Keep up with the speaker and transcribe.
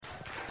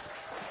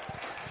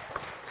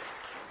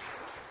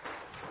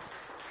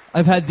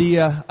I've had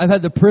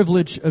the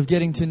privilege of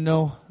getting to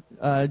know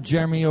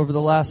Jeremy over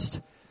the last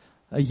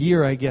a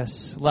year, I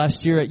guess.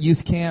 Last year at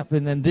youth camp,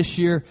 and then this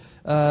year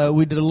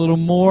we did a little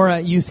more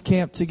at youth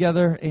camp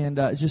together, and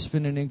it's just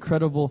been an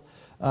incredible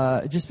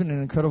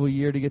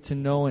year to get to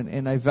know,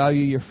 and I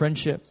value your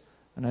friendship,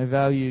 and I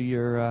value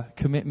your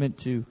commitment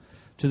to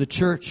the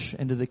church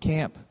and to the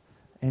camp,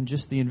 and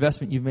just the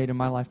investment you've made in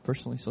my life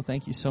personally. So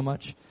thank you so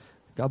much.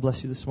 God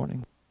bless you this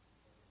morning.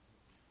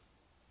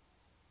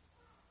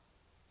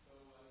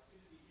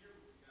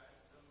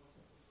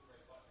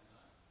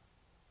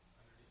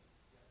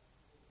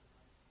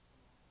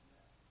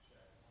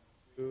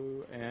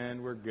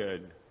 And we're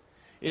good.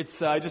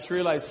 I just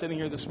realized sitting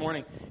here this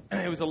morning,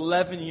 it was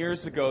 11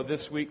 years ago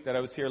this week that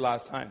I was here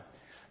last time.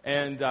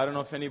 And I don't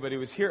know if anybody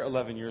was here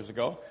 11 years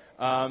ago,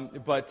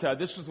 but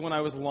this was when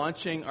I was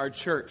launching our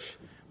church.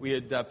 We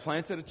had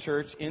planted a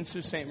church in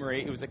Sault Ste.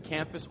 Marie. It was a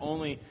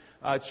campus-only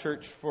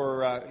church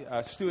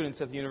for students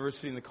at the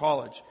university and the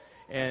college.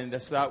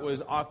 And so that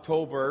was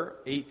October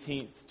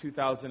 18th,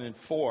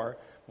 2004.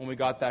 When we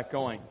got that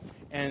going.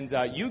 And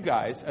you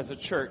guys, as a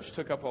church,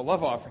 took up a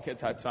love offering at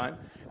that time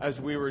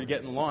as we were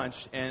getting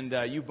launched, and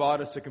you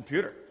bought us a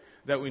computer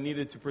that we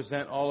needed to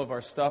present all of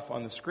our stuff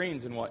on the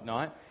screens and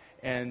whatnot.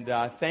 And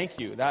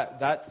thank you.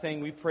 That thing,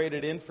 we prayed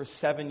it in for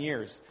 7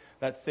 years.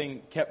 That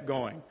thing kept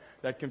going,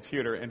 that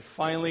computer. And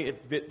finally,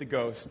 it bit the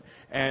ghost.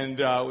 And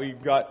we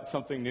got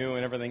something new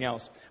and everything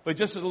else. But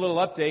just as a little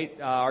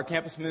update, our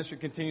campus ministry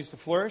continues to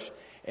flourish.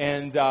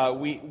 And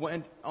we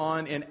went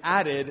on and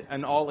added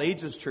an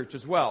all-ages church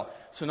as well.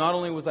 So not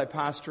only was I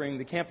pastoring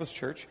the campus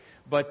church,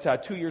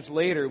 but 2 years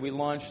later, we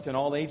launched an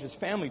all-ages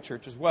family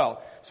church as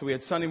well. So we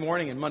had Sunday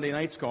morning and Monday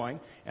nights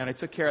going, and I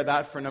took care of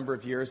that for a number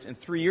of years. And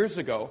 3 years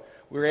ago,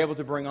 we were able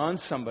to bring on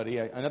somebody,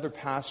 another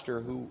pastor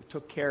who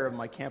took care of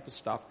my campus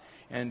stuff,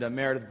 and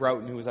Meredith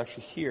Broughton, who was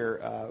actually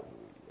here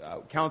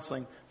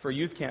counseling for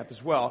youth camp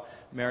as well,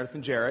 Meredith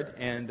and Jared.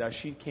 And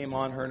she came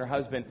on, her and her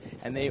husband,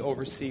 and they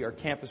oversee our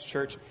campus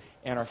church.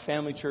 And our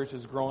family church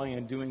is growing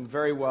and doing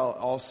very well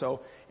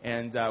also.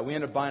 And we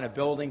ended up buying a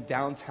building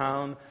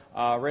downtown,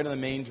 right on the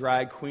main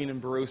drag, Queen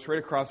and Bruce, right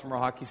across from our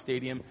hockey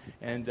stadium.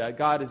 And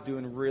God is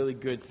doing really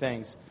good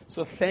things.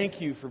 So thank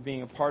you for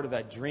being a part of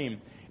that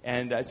dream.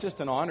 And it's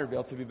just an honor to be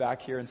able to be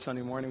back here on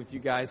Sunday morning with you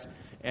guys.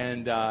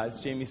 And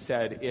as Jamie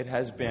said, it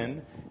has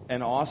been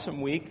an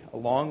awesome week, a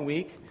long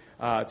week,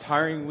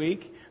 tiring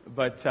week,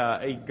 but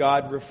a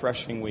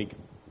God-refreshing week.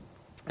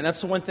 And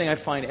that's the one thing I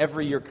find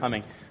every year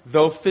coming.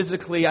 Though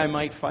physically I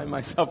might find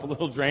myself a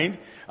little drained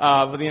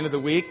by the end of the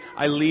week,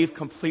 I leave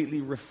completely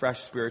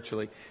refreshed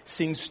spiritually.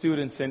 Seeing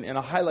students, and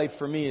a highlight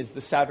for me is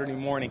the Saturday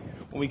morning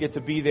when we get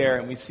to be there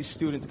and we see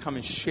students come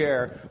and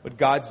share what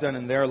God's done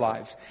in their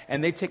lives.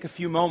 And they take a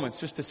few moments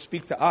just to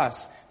speak to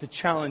us, to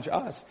challenge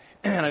us.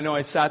 And I know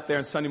I sat there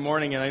on Sunday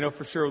morning, and I know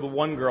for sure the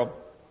one girl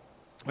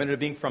ended up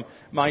being from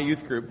my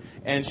youth group,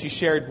 and she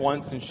shared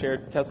once and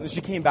shared testimony.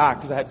 She came back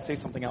because I had to say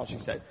something else, she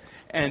said.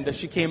 And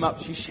she came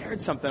up, she shared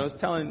something. I was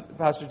telling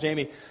Pastor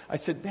Jamie, I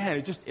said,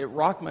 man, it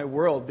rocked my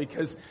world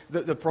because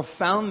the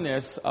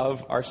profoundness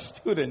of our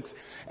students.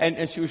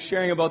 And she was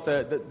sharing about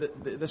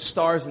the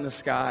stars in the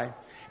sky.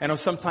 And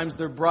sometimes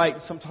they're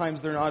bright,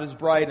 sometimes they're not as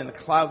bright, and the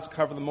clouds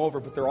cover them over,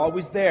 but they're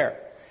always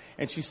there.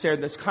 And she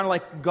said, that's kind of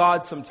like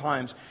God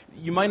sometimes.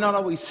 You might not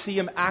always see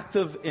Him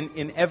active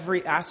in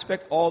every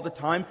aspect all the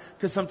time,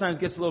 because sometimes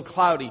it gets a little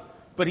cloudy.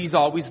 But He's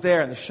always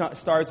there, and the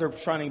stars are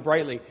shining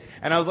brightly.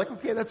 And I was like,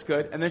 okay, that's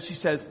good. And then she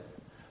says,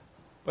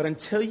 but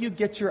until you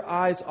get your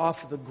eyes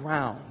off of the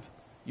ground,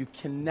 you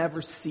can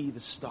never see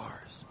the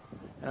stars.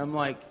 And I'm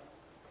like,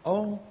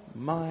 oh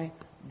my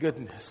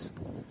goodness.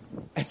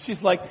 And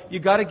she's like, you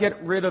got to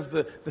get rid of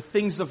the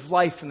things of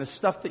life and the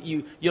stuff that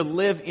you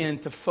live in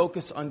to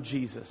focus on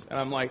Jesus. And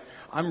I'm like,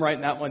 I'm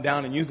writing that one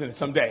down and using it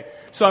someday.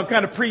 So I'm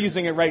kind of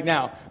pre-using it right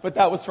now. But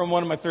that was from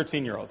one of my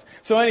 13-year-olds.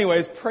 So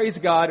anyways, praise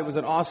God. It was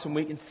an awesome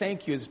week. And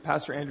thank you, as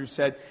Pastor Andrew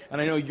said. And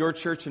I know your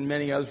church and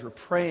many others were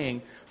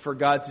praying for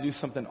God to do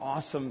something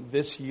awesome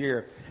this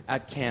year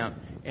at camp.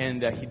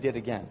 And He did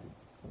again.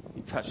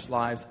 He touched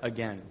lives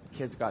again.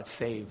 Kids got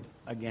saved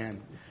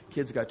again.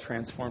 Kids got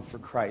transformed for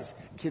Christ.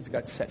 Kids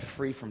got set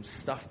free from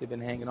stuff they've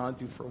been hanging on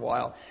to for a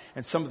while.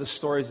 And some of the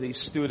stories of these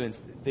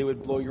students, they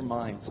would blow your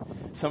minds.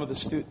 Some of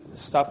the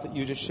stuff that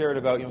you just shared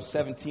about,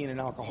 17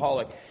 and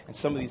alcoholic, and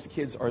some of these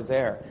kids are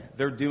there.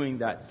 They're doing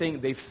that thing.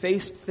 They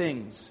faced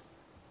things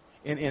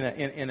in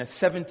a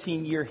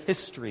 17-year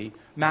history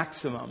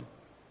maximum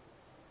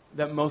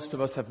that most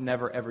of us have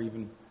never, ever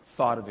even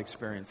thought of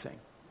experiencing.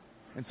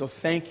 And so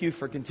thank you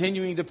for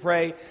continuing to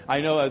pray.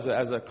 I know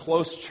as a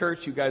close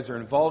church, you guys are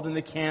involved in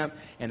the camp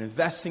and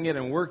investing it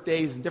in work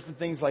days and different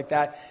things like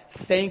that.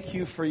 Thank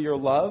you for your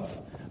love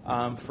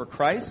for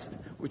Christ,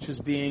 which is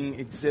being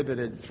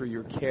exhibited through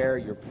your care,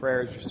 your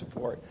prayers, your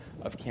support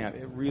of camp.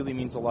 It really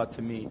means a lot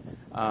to me.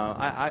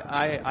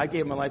 I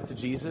gave my life to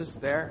Jesus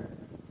there.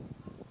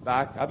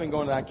 I've been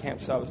going to that camp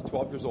since I was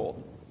 12 years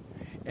old.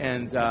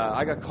 And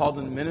I got called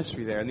into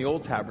ministry there in the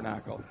old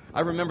tabernacle.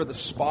 I remember the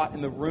spot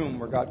in the room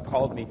where God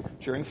called me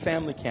during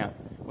family camp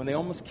when they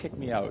almost kicked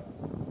me out.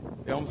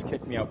 They almost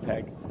kicked me out,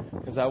 Peg,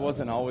 because I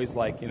wasn't always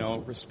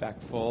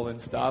respectful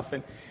and stuff.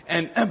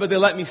 But they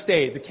let me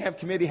stay. The camp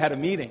committee had a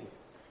meeting,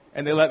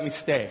 and they let me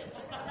stay.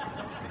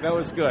 That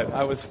was good.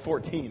 I was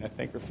 14, I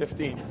think, or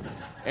 15.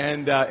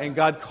 And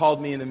God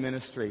called me into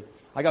ministry.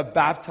 I got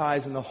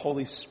baptized in the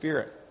Holy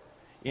Spirit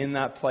in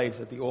that place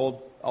at the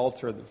old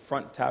altar, the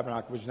front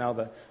tabernacle, which is now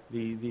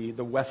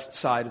the west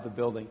side of the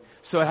building.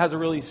 So it has a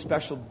really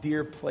special,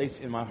 dear place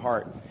in my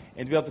heart.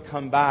 And to be able to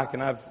come back,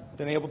 and I've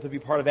been able to be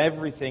part of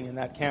everything in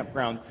that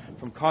campground,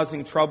 from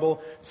causing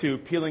trouble, to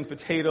peeling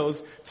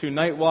potatoes, to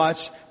night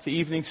watch, to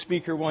evening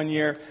speaker one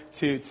year,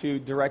 to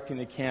directing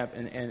the camp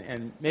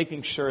and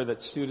making sure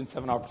that students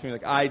have an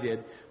opportunity, like I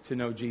did, to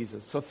know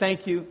Jesus. So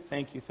thank you,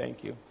 thank you,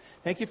 thank you.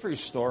 Thank you for your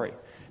story.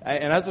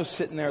 And as I was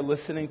sitting there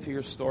listening to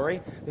your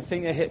story, the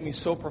thing that hit me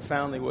so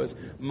profoundly was,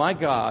 my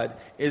God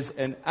is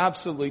an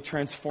absolutely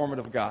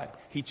transformative God.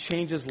 He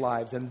changes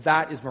lives, and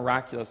that is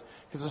miraculous.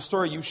 Because the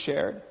story you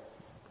shared,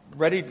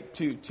 ready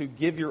to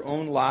give your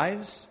own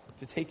lives,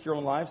 to take your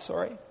own lives,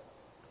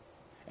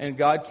 and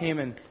God came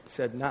and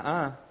said,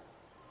 "Nuh-uh,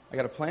 I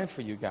got a plan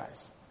for you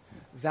guys."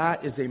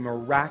 That is a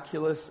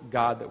miraculous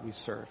God that we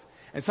serve.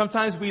 And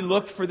sometimes we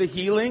look for the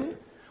healing.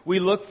 We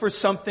look for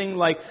something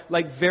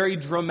like very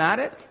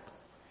dramatic.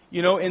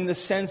 In the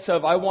sense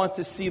of, I want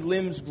to see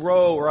limbs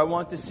grow, or I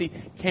want to see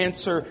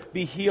cancer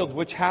be healed,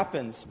 which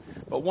happens.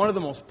 But one of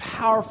the most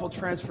powerful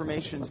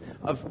transformations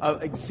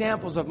of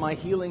examples of my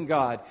healing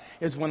God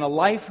is when a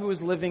life who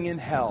is living in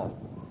hell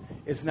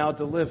is now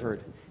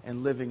delivered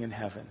and living in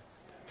heaven.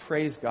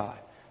 Praise God.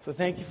 So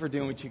thank you for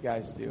doing what you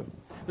guys do.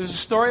 There's a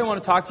story I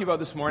want to talk to you about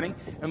this morning.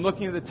 I'm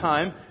looking at the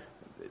time,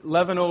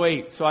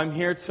 11:08. So I'm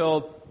here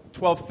till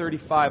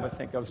 12:35, I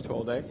think I was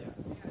told, eh?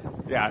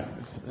 Yeah.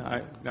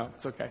 No,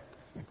 it's okay.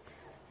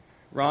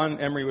 Ron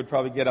Emery would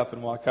probably get up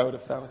and walk out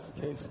if that was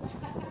the case.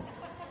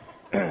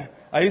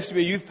 I used to be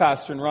a youth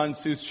pastor in Ron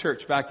Sue's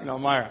church back in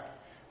Elmira.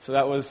 So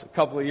that was a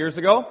couple of years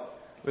ago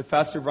with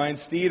Pastor Brian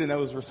Steed, and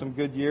those were some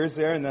good years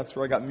there, and that's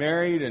where I got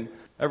married and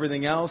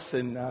everything else,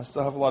 and I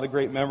still have a lot of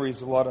great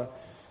memories of a lot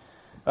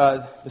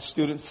of the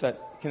students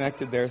that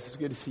connected there. So it's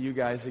good to see you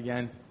guys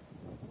again.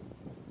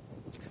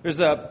 There's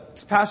a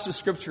passage of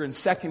scripture in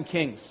 2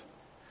 Kings.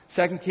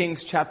 2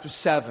 Kings chapter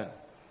 7.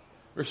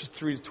 Verses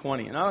 3 to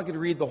 20. And I'm not going to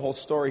read the whole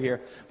story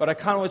here, but I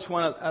kind of just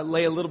want to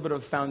lay a little bit of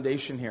a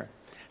foundation here.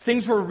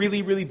 Things were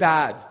really, really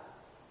bad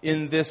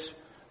in this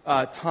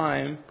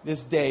time,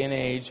 this day and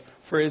age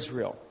for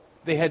Israel.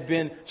 They had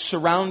been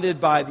surrounded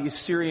by the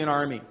Assyrian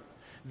army.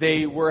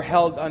 They were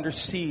held under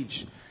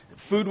siege.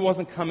 Food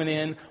wasn't coming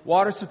in.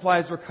 Water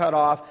supplies were cut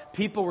off.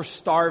 People were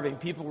starving.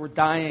 People were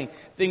dying.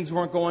 Things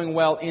weren't going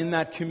well in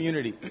that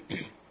community.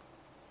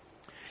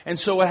 And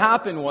so what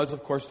happened was,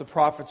 of course, the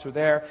prophets were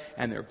there,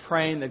 and they were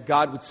praying that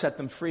God would set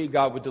them free,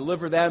 God would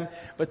deliver them.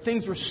 But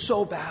things were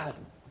so bad.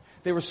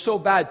 They were so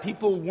bad.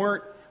 People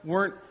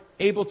weren't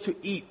able to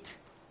eat.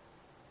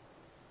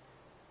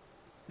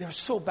 They were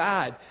so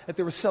bad that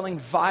they were selling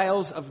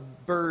vials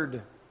of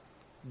bird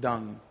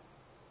dung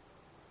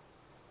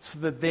so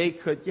that they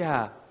could,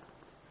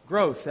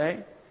 growth,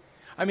 eh?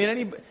 I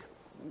mean,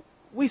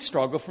 we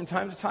struggle from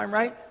time to time,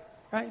 right?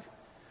 Right?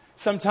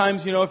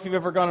 Sometimes, if you've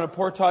ever gone on a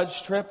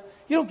portage trip,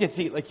 you don't get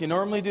to eat like you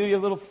normally do. You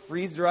have little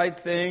freeze-dried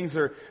things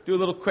or do a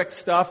little quick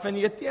stuff. And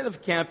at the end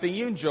of camping,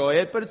 you enjoy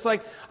it. But it's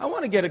like, I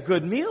want to get a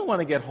good meal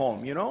when I get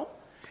home,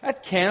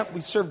 At camp,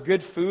 we serve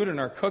good food and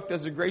our cook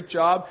does a great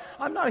job.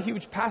 I'm not a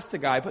huge pasta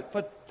guy,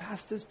 but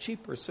pasta's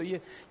cheaper. So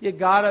you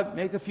got to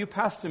make a few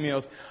pasta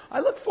meals.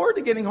 I look forward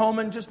to getting home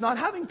and just not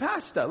having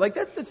pasta. Like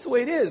that's the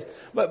way it is.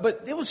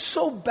 But it was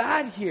so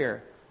bad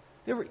here.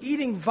 They were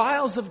eating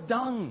vials of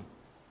dung.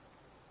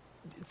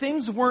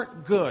 Things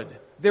weren't good.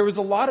 There was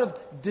a lot of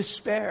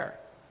despair.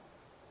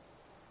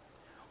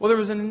 Well, there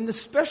was an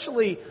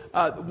especially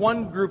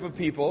one group of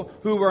people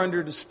who were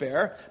under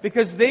despair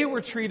because they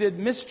were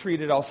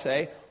mistreated, I'll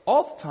say,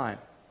 all the time.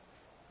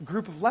 A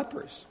group of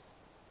lepers.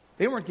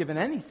 They weren't given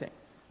anything.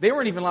 They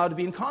weren't even allowed to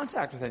be in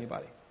contact with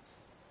anybody.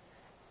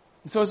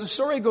 And so as the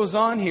story goes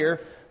on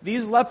here,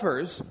 these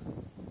lepers,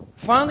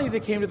 finally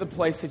they came to the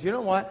place that, you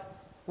know what?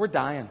 We're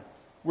dying.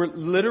 We're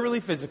literally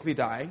physically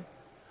dying.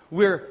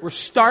 We're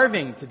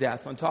starving to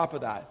death on top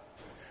of that.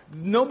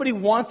 Nobody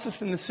wants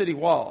us in the city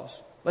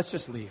walls. Let's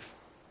just leave.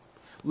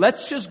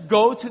 Let's just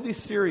go to the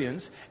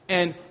Assyrians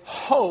and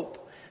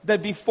hope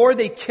that before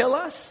they kill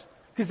us,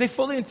 because they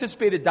fully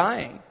anticipated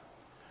dying,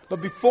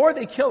 but before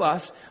they kill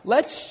us,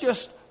 let's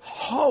just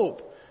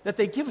hope that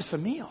they give us a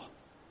meal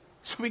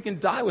so we can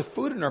die with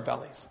food in our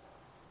bellies.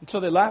 And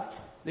so they left.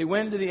 They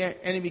went to the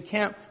enemy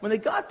camp. When they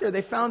got there,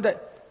 they found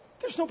that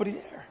there's nobody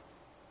there.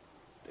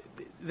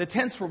 The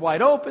tents were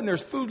wide open.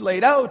 There's food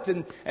laid out,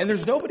 and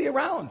there's nobody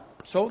around.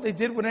 So they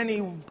did what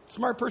any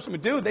smart person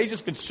would do. They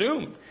just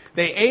consumed.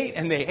 They ate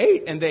and they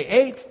ate and they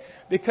ate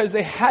because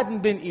they hadn't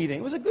been eating.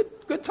 It was a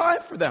good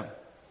time for them.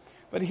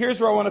 But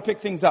here's where I want to pick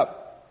things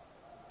up.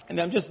 And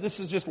this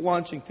is just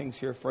launching things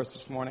here for us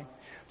this morning.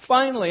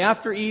 Finally,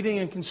 after eating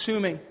and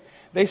consuming,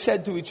 they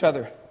said to each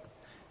other,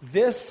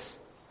 "This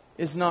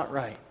is not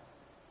right.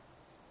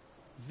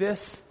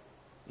 This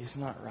is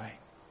not right.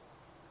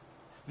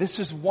 This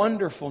is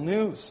wonderful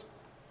news.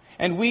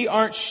 And we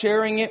aren't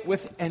sharing it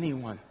with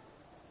anyone.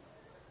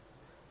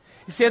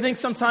 You see, I think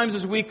sometimes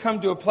as we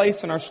come to a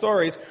place in our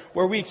stories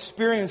where we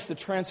experience the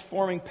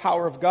transforming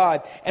power of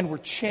God and we're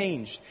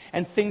changed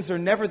and things are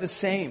never the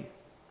same,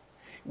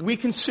 we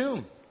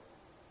consume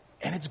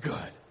and it's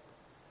good.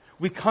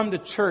 We come to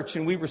church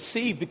and we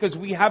receive because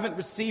we haven't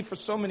received for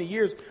so many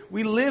years.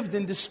 We lived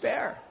in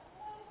despair.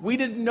 We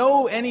didn't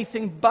know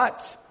anything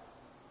but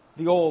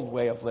the old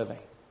way of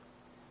living.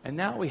 And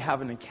now we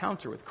have an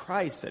encounter with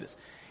Christ that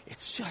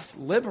it's just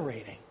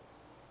liberating.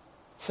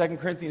 2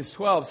 Corinthians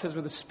 12 says,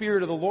 where the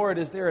Spirit of the Lord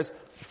is, there is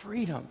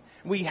freedom.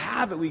 We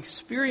have it. We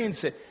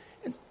experience it.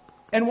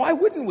 And why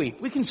wouldn't we?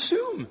 We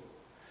consume.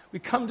 We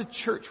come to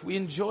church. We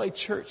enjoy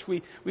church.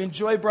 We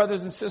enjoy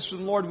brothers and sisters in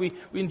the Lord. We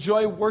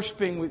enjoy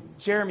worshiping with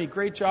Jeremy.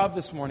 Great job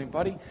this morning,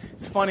 buddy.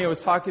 It's funny. I was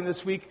talking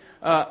this week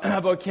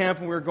about camp,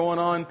 and we were going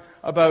on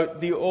about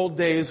the old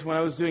days when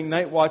I was doing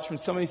night watch, when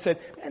somebody said,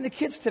 man, the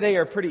kids today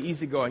are pretty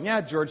easygoing. Yeah,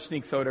 George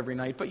sneaks out every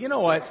night, but you know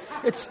what?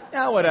 It's,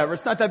 whatever.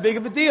 It's not that big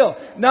of a deal.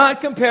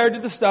 Not compared to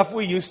the stuff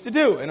we used to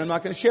do. And I'm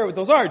not going to share what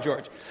those are,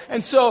 George.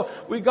 And so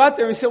we got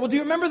there and we said, well, do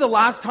you remember the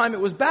last time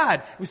it was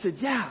bad? We said,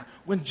 yeah,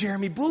 when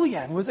Jeremy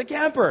Boulian was a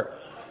camper.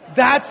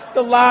 That's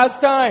the last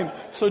time.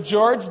 So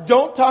George,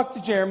 don't talk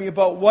to Jeremy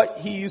about what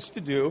he used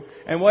to do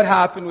and what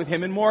happened with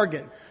him and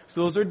Morgan.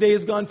 So those are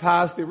days gone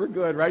past. They were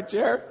good, right,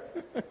 Jer?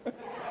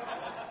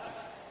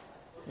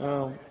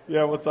 Oh,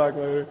 yeah, we'll talk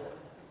later.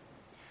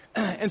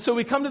 And so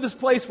we come to this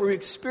place where we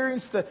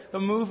experience the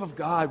move of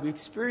God. We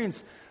experience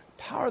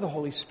the power of the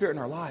Holy Spirit in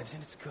our lives,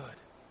 and it's good.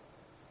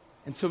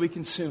 And so we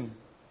consume.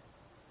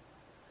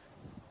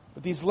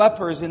 But these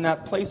lepers in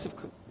that place of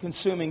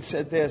consuming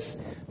said this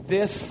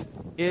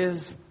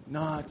is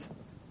not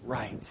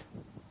right.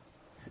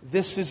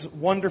 This is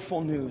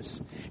wonderful news,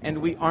 and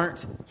we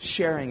aren't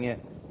sharing it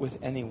with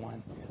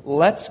anyone.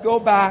 Let's go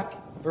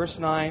back, verse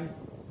 9,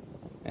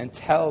 and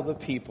tell the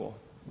people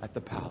at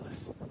the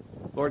palace.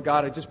 Lord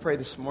God, I just pray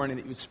this morning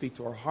that you would speak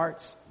to our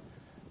hearts.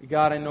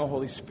 God, I know,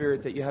 Holy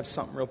Spirit, that you have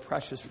something real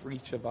precious for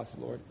each of us,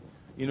 Lord.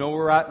 You know where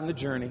we're at in the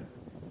journey.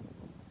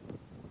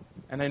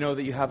 And I know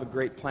that you have a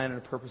great plan and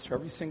a purpose for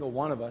every single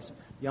one of us,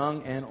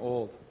 young and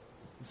old.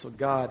 And so,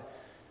 God,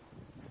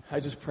 I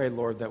just pray,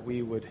 Lord, that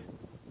we would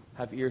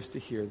have ears to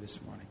hear this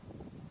morning.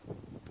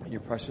 In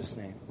your precious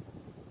name,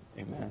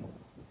 amen.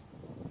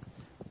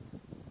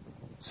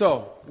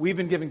 So, we've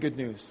been given good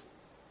news.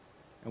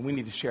 And we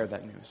need to share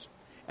that news.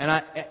 And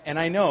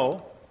I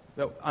know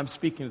that I'm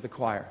speaking to the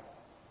choir.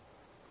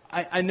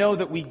 I know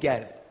that we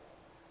get it.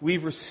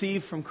 We've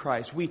received from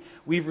Christ. We've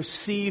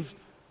received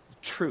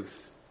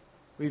truth.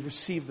 We've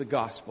received the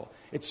gospel.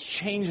 It's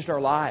changed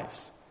our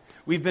lives.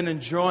 We've been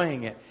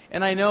enjoying it.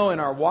 And I know in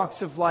our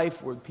walks of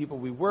life, with people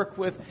we work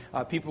with,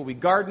 people we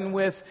garden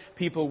with,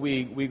 people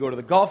we go to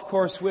the golf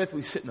course with,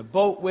 we sit in a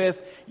boat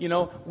with,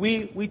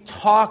 we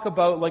talk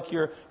about like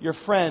your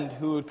friend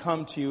who would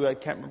come to you, I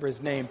can't remember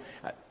his name,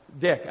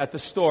 Dick, at the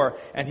store,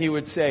 and he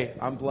would say,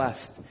 I'm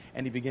blessed.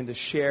 And he began to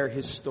share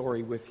his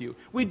story with you.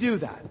 We do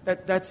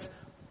that.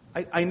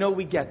 I know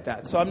we get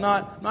that. So I'm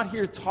not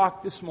here to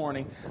talk this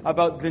morning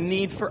about the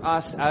need for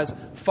us as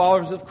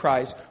followers of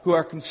Christ who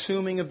are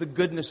consuming of the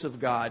goodness of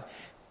God,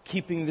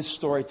 keeping this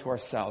story to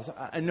ourselves.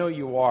 I know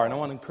you are, and I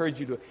want to encourage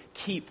you to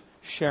keep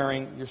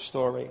sharing your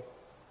story.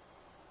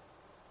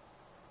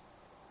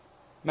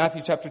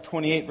 Matthew chapter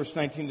 28, verse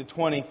 19 to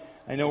 20,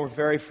 I know we're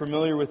very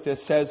familiar with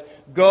this, says,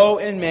 go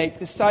and make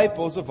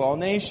disciples of all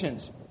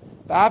nations,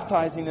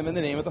 baptizing them in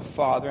the name of the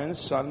Father and the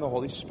Son and the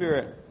Holy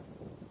Spirit.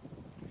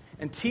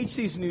 And teach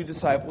these new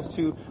disciples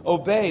to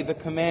obey the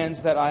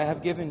commands that I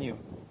have given you.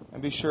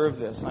 And be sure of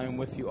this, I am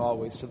with you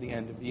always to the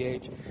end of the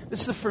age.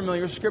 This is a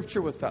familiar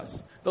scripture with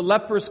us. The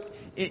lepers,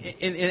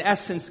 in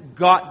essence,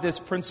 got this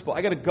principle.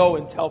 I got to go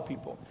and tell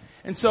people.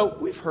 And so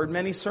we've heard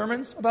many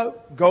sermons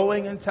about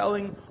going and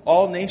telling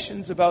all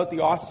nations about the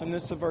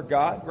awesomeness of our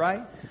God,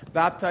 right?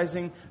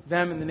 Baptizing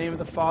them in the name of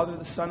the Father,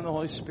 the Son, and the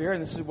Holy Spirit.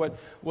 And this is what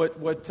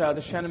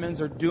the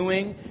Shenemans are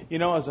doing,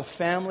 as a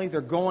family.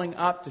 They're going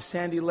up to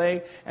Sandy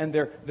Lay and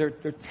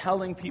they're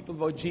telling people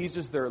about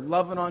Jesus. They're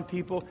loving on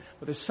people.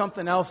 But there's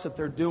something else that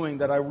they're doing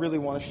that I really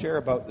want to share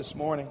about this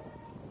morning.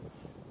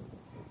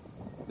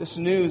 This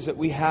news that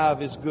we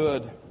have is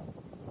good.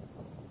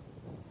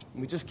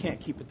 We just can't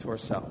keep it to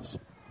ourselves.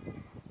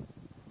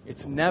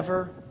 It's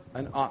never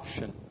an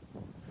option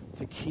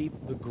to keep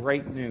the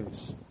great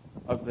news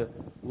of the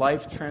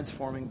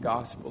life-transforming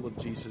gospel of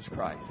Jesus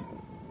Christ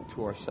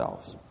to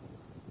ourselves.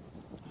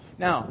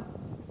 Now,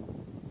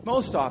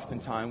 most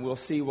oftentimes we'll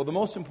see, the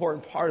most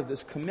important part of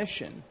this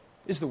commission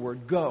is the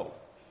word go.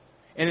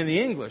 And in the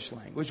English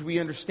language, we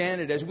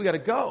understand it as we got to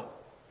go.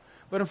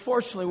 But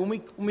unfortunately,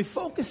 when we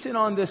focus in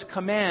on this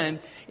command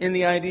in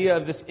the idea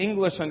of this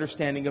English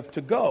understanding of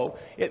to go,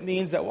 it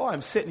means that, well,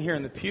 I'm sitting here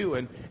in the pew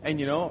and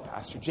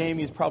Pastor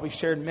Jamie has probably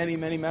shared many,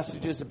 many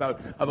messages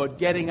about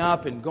getting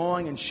up and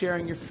going and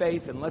sharing your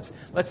faith, and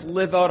let's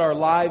live out our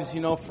lives,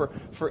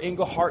 for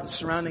Englehart and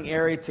surrounding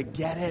area to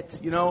get it,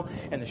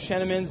 and the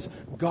Shenemans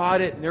got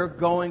it, and they're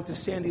going to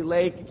Sandy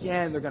Lake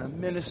again, they're going to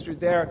minister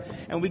there.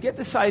 And we get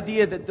this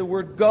idea that the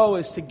word go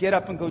is to get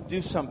up and go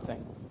do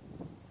something.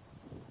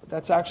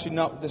 That's actually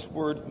not what this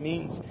word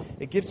means.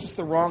 It gives us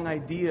the wrong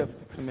idea of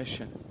the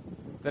commission,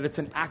 that it's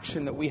an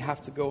action that we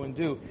have to go and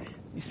do.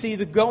 You see,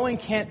 the going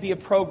can't be a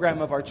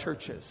program of our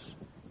churches.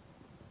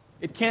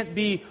 It can't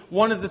be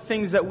one of the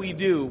things that we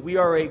do. We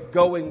are a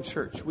going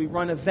church. We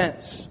run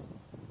events.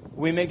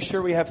 We make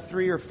sure we have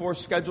 3 or 4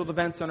 scheduled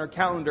events on our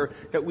calendar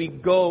that we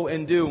go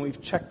and do, and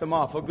we've checked them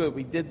off. Oh, good,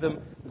 we did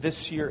them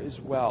this year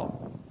as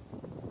well.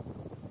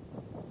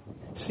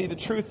 See, the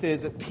truth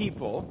is that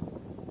people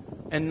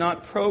and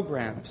not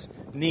programs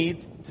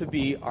need to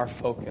be our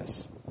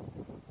focus.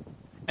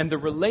 And the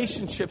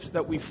relationships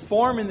that we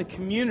form in the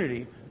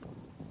community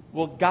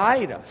will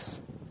guide us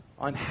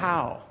on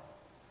how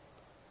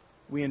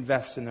we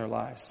invest in their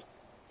lives.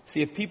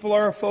 See, if people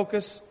are our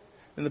focus,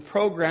 then the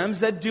programs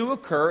that do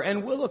occur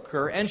and will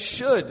occur and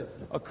should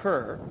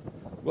occur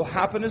will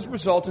happen as a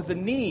result of the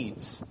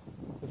needs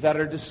that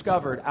are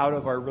discovered out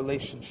of our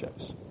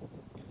relationships.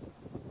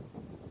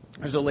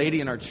 There's a lady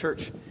in our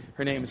church.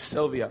 Her name is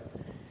Sylvia.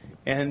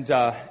 And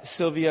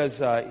Sylvia is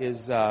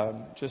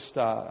just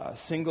a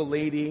single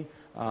lady.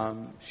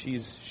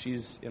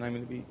 She's, and I'm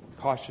going to be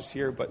cautious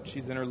here, but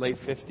she's in her late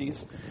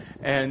 50s.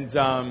 And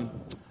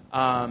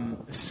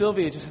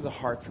Sylvia just has a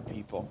heart for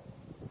people.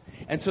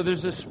 And so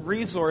there's this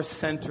resource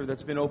center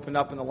that's been opened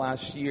up in the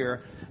last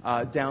year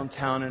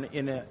downtown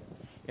in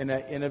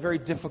a very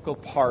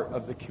difficult part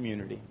of the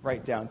community,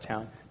 right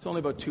downtown. It's only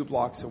about 2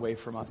 blocks away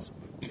from us.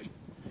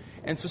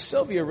 And so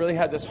Sylvia really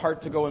had this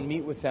heart to go and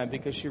meet with them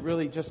because she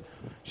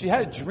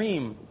had a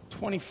dream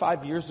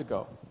 25 years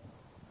ago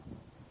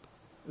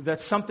that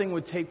something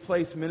would take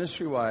place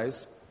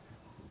ministry-wise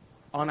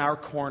on our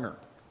corner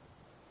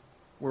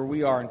where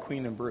we are in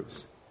Queen and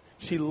Bruce.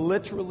 She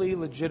literally,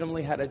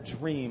 legitimately had a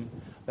dream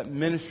that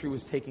ministry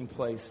was taking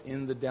place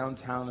in the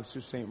downtown of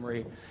Sault Ste.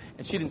 Marie.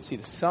 And she didn't see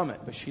the summit,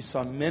 but she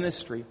saw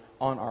ministry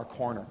on our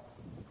corner.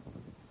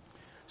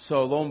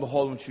 So lo and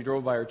behold, when she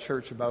drove by her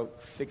church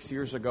about 6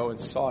 years ago and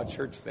saw a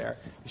church there,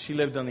 she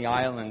lived on the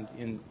island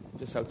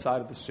just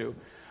outside of the Sault,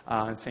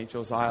 in St.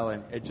 Joe's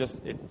Island.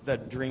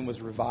 That dream was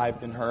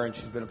revived in her, and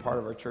she's been a part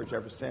of our church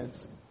ever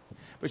since.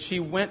 But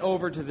she went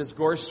over to this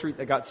Gore Street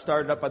that got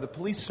started up by the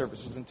police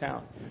services in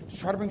town to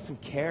try to bring some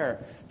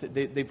care.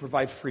 They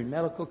provide free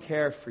medical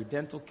care, free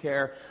dental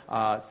care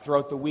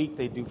throughout the week.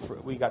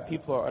 We got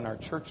people in our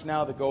church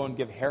now that go and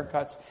give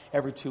haircuts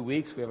every 2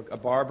 weeks. We have a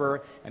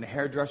barber and a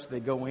hairdresser. They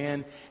go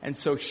in. And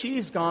so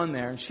she's gone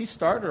there, and she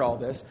started all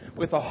this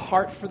with a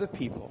heart for the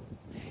people.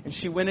 And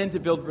she went in to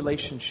build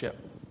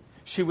relationship.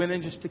 She went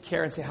in just to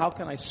care and say, how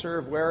can I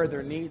serve? Where are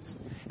their needs?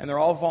 And they're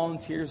all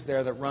volunteers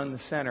there that run the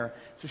center.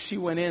 So she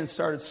went in and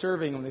started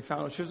serving. When they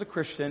found out she was a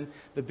Christian,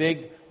 the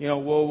big,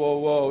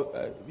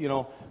 whoa,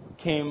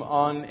 came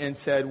on and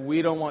said,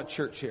 we don't want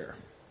church here.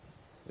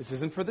 This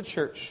isn't for the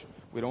church.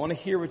 We don't want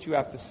to hear what you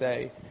have to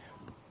say.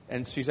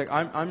 And she's like,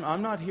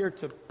 I'm not here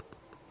to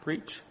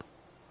preach.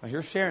 I'm not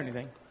here to share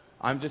anything.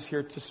 I'm just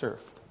here to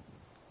serve.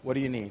 What do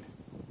you need?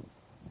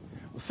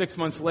 Well, 6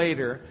 months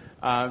later,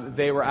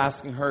 they were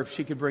asking her if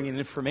she could bring in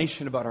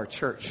information about our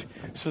church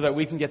so that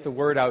we can get the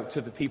word out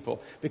to the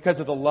people because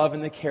of the love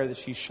and the care that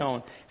she's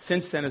shown.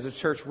 Since then, as a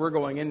church, we're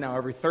going in now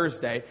every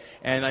Thursday,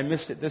 and I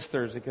missed it this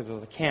Thursday because it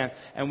was a camp,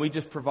 and we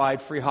just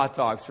provide free hot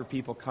dogs for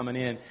people coming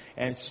in,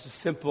 and it's just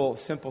a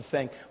simple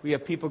thing. We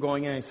have people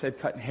going in, I said,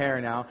 cutting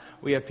hair now.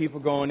 We have people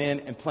going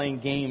in and playing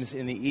games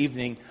in the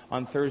evening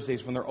on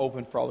Thursdays when they're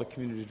open for all the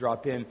community to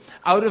drop in.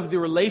 Out of the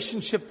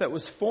relationship that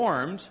was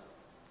formed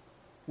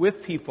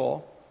with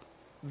people,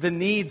 the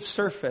needs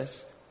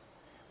surfaced.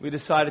 We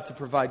decided to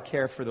provide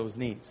care for those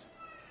needs.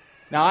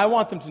 Now, I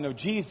want them to know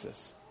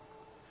Jesus,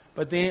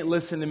 but they ain't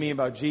listen to me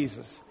about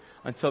Jesus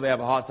until they have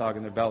a hot dog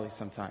in their belly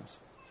sometimes.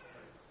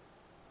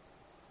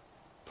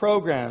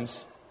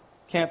 Programs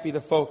can't be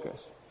the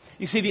focus.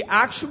 You see, the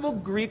actual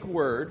Greek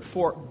word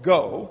for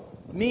go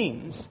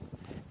means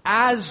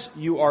as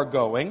you are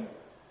going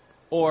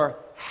or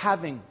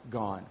having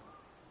gone.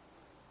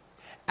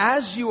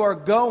 As you are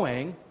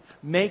going,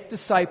 make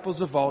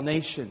disciples of all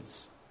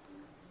nations.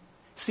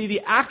 See,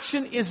 the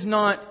action is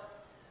not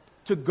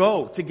to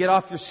go, to get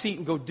off your seat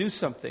and go do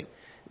something.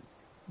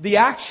 The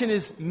action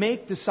is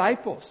make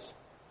disciples.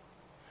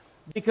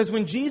 Because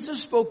when Jesus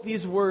spoke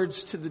these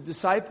words to the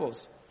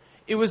disciples,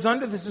 it was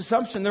under this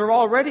assumption they're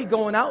already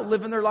going out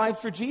living their lives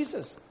for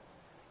Jesus.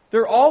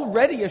 They're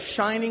already a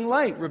shining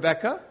light,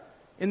 Rebecca,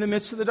 in the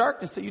midst of the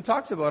darkness that you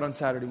talked about on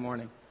Saturday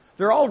morning.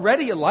 They're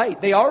already a light.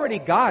 They already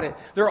got it.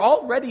 They're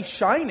already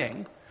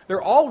shining.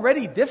 They're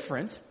already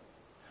different.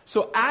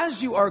 So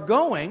as you are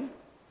going,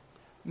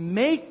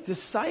 make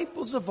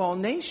disciples of all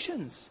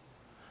nations.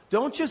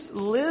 Don't just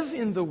live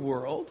in the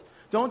world.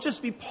 Don't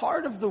just be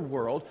part of the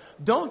world.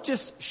 Don't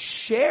just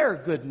share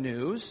good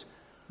news.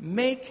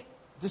 Make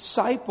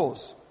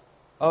disciples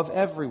of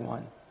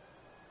everyone.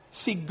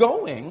 See,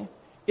 going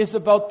is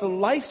about the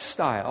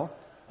lifestyle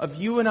of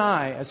you and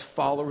I as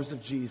followers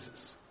of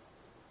Jesus.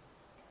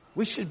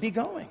 We should be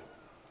going.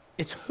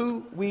 It's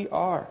who we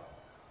are.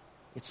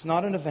 It's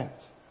not an event.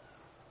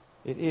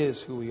 It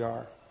is who we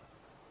are.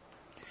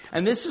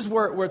 And this is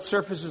where it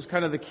surfaces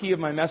kind of the key of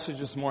my message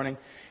this morning.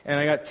 And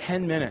I got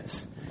 10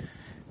 minutes.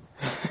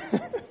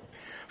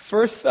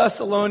 1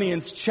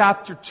 Thessalonians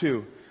chapter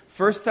 2.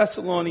 1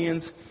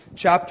 Thessalonians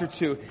chapter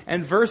 2.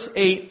 And verse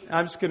 8,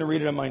 I'm just going to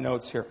read it in my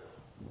notes here,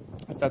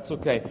 if that's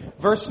okay.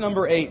 Verse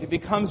number 8, it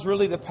becomes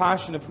really the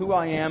passion of who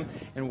I am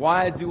and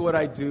why I do what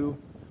I do,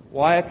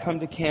 why I come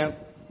to camp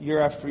year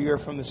after year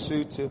from the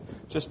suit to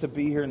just to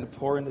be here and to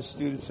pour into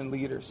students and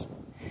leaders.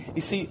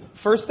 You see,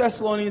 1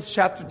 Thessalonians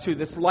chapter 2,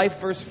 this life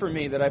verse for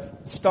me that I've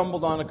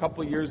stumbled on a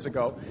couple of years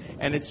ago,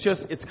 and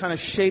it's kind of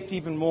shaped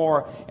even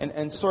more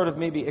and sort of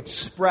maybe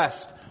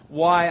expressed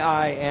why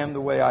I am the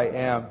way I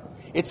am.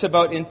 It's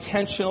about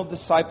intentional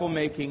disciple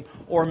making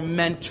or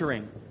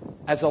mentoring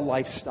as a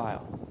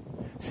lifestyle.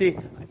 See,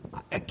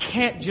 I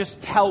can't just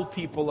tell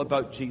people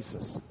about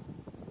Jesus.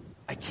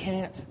 I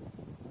can't.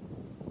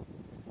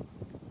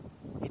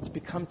 It's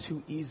become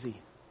too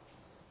easy.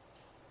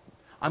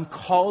 I'm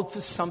called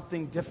to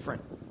something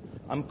different.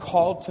 I'm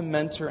called to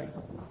mentoring.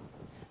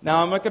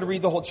 Now, I'm not going to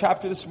read the whole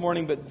chapter this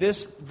morning, but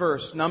this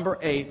verse, number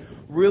 8,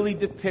 really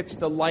depicts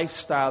the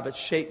lifestyle that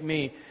shaped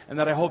me and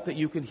that I hope that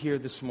you can hear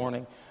this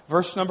morning.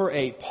 Verse number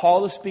 8,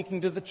 Paul is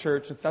speaking to the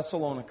church in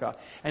Thessalonica,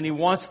 and he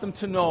wants them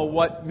to know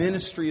what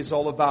ministry is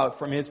all about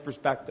from his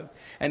perspective.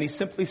 And he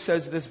simply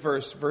says this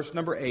verse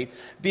number 8,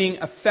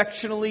 being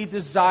affectionately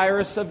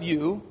desirous of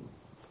you,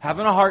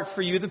 having a heart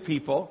for you, the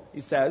people, he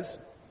says,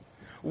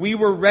 we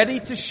were ready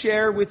to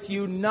share with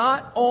you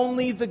not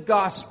only the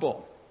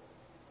gospel.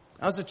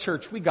 As a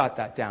church, we got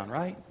that down,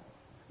 right?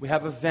 We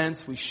have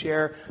events, we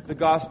share the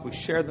gospel, we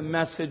share the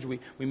message, we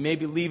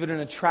maybe leave it in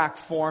a tract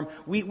form.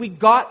 We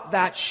got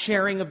that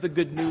sharing of the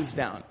good news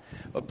down.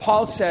 But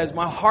Paul says,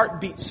 my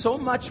heart beat so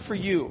much for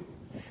you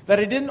that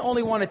I didn't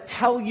only want to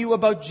tell you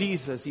about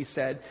Jesus, he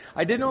said.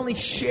 I didn't only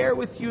share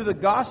with you the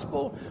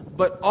gospel,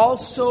 but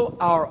also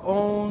our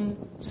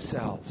own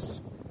selves.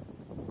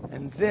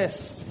 And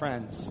this,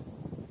 friends,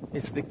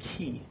 is the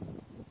key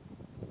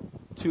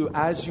to,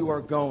 as you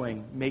are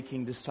going,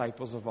 making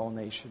disciples of all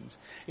nations.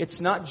 It's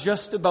not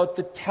just about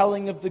the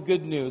telling of the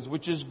good news,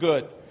 which is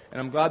good. And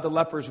I'm glad the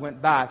lepers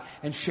went back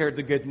and shared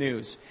the good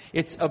news.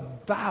 It's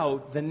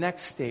about the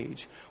next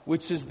stage,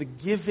 which is the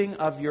giving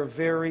of your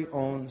very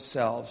own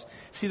selves.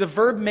 See, the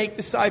verb make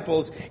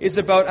disciples is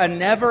about a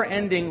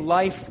never-ending,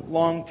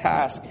 lifelong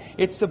task.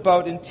 It's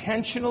about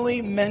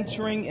intentionally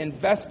mentoring,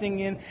 investing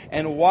in,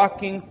 and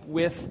walking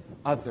with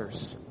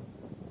others.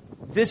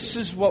 This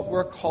is what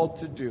we're called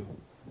to do.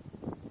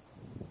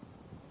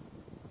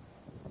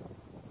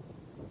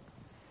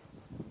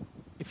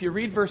 If you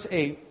read verse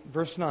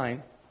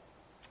 9,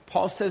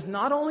 Paul says,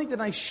 not only did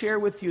I share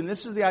with you, and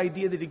this is the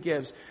idea that he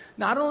gives,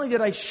 not only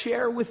did I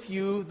share with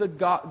you the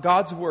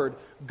God's word,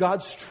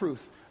 God's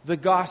truth, the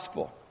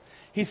gospel.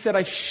 He said,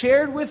 I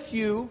shared with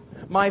you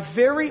my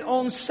very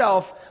own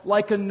self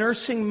like a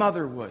nursing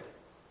mother would.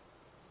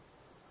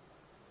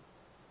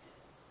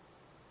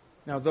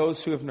 Now,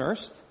 those who have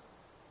nursed,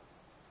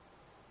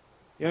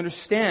 you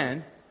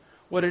understand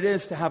what it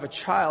is to have a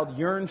child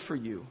yearn for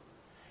you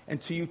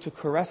and to you to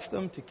caress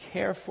them, to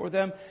care for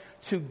them,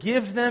 to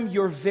give them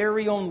your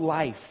very own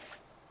life.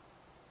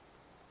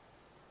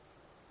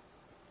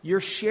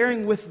 You're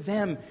sharing with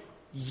them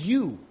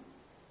you,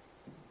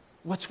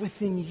 what's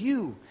within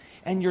you,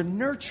 and you're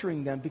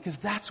nurturing them because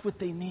that's what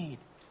they need.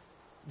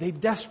 They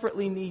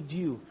desperately need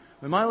you.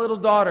 When my little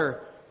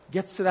daughter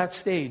gets to that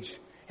stage,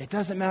 it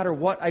doesn't matter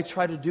what I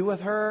try to do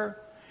with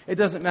her. It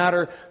doesn't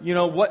matter,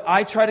 what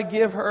I try to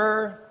give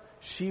her.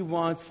 She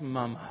wants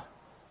mama.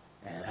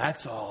 And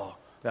that's all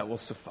that will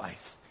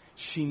suffice.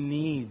 She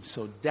needs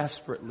so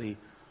desperately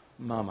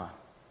mama.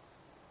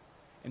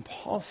 And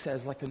Paul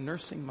says, like a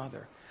nursing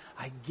mother,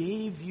 I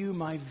gave you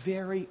my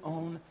very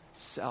own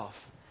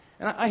self.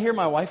 And I hear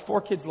my wife,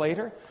 4 kids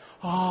later,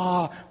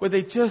 would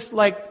they just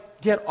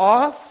get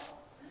off?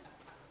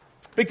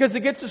 Because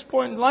it gets to this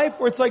point in life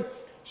where it's like,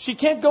 she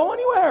can't go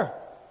anywhere.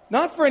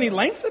 Not for any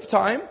length of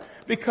time,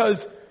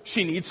 because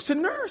she needs to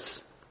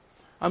nurse.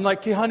 I'm like,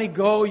 okay, honey,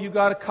 go. You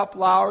got a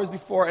couple hours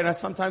before. And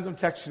sometimes I'm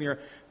texting her,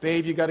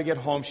 babe, you got to get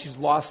home. She's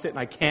lost it and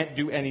I can't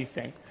do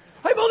anything.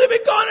 I've only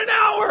been gone an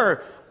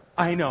hour.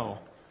 I know.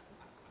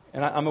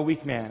 And I'm a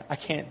weak man. I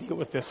can't deal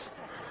with this.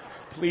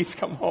 Please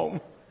come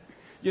home.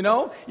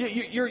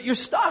 You're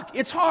stuck.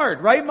 It's hard,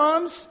 right,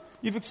 moms?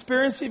 You've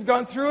experienced it. You've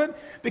gone through it.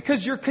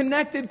 Because you're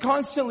connected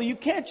constantly. You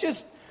can't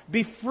just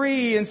be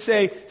free and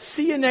say,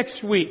 see you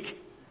next week.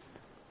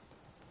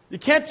 You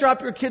can't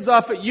drop your kids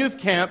off at youth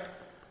camp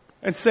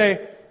and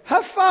say,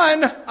 have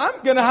fun, I'm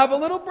going to have a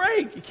little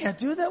break. You can't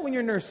do that when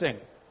you're nursing.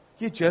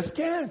 You just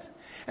can't.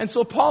 And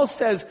so Paul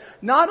says,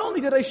 not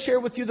only did I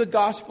share with you the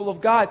gospel of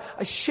God,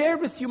 I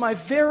shared with you my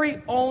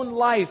very own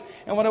life.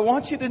 And what I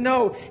want you to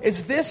know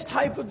is this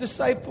type of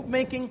disciple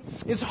making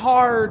is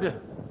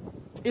hard.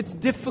 It's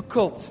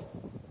difficult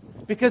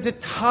because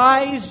it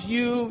ties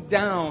you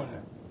down.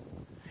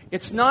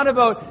 It's not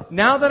about,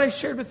 now that I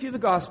shared with you the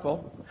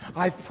gospel,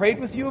 I've prayed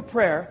with you a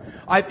prayer,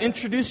 I've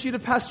introduced you to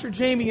Pastor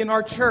Jamie in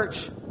our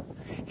church.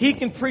 He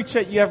can preach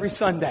at you every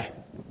Sunday.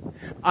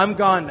 I'm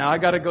gone now. I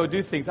got to go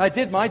do things. I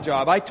did my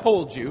job. I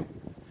told you.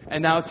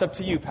 And now it's up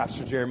to you,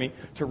 Pastor Jeremy,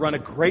 to run a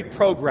great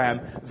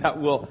program that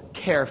will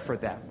care for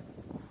them.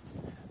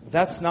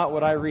 That's not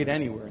what I read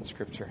anywhere in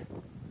Scripture.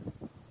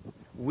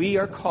 We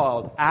are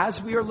called,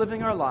 as we are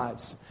living our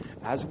lives,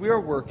 as we are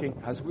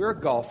working, as we are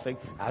golfing,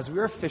 as we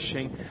are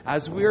fishing,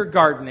 as we are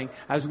gardening,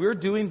 as we are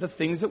doing the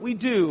things that we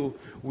do,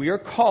 we are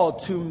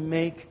called to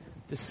make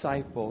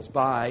disciples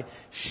by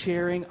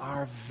sharing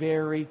our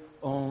very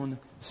own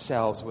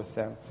selves with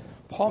them.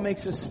 Paul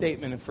makes a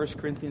statement in 1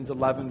 Corinthians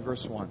 11,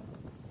 verse 1.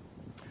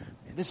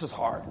 And this is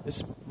hard.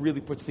 This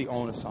really puts the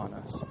onus on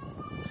us.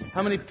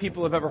 How many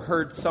people have ever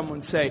heard someone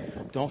say,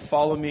 don't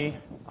follow me,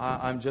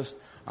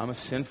 I'm a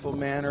sinful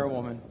man or a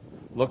woman.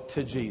 Look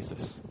to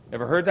Jesus.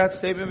 Ever heard that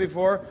statement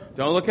before?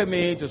 Don't look at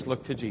me, just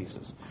look to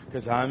Jesus.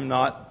 Because I'm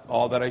not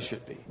all that I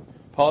should be.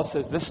 Paul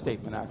says this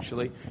statement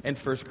actually in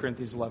 1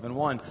 Corinthians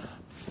 11:1.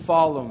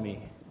 Follow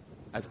me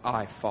as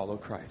I follow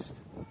Christ.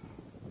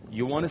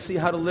 You want to see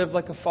how to live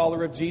like a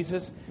follower of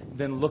Jesus?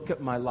 Then look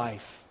at my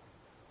life.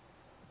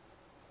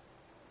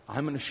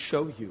 I'm going to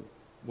show you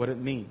what it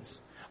means.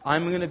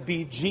 I'm going to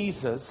be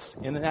Jesus,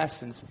 in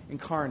essence,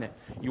 incarnate.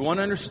 You want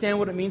to understand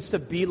what it means to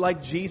be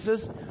like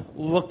Jesus?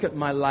 Look at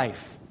my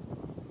life.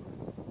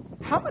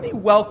 How many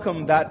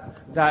welcome that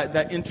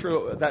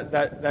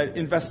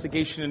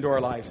investigation into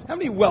our lives? How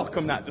many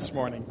welcome that this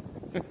morning?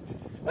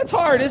 That's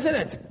hard, isn't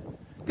it?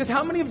 Because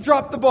how many have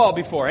dropped the ball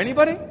before?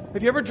 Anybody?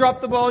 Have you ever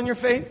dropped the ball in your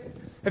faith?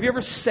 Have you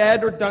ever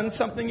said or done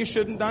something you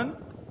shouldn't done?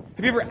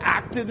 Have you ever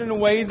acted in a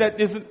way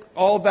that isn't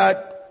all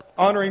that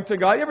honoring to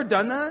God? You ever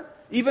done that?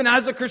 Even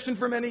as a Christian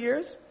for many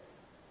years?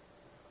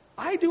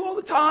 I do all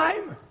the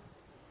time.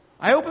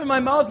 I open my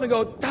mouth and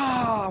go,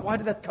 why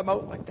did that come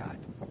out like that?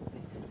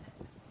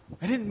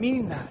 I didn't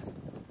mean that.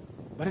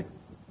 But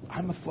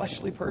I'm a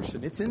fleshly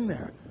person. It's in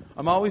there.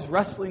 I'm always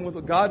wrestling with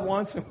what God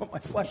wants and what my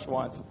flesh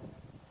wants.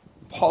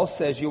 Paul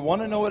says, you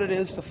want to know what it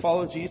is to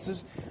follow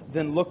Jesus?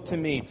 Then look to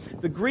me.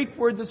 The Greek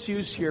word that's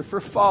used here for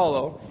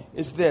follow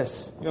is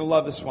this. You're going to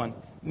love this one.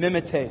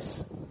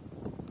 Mimetes.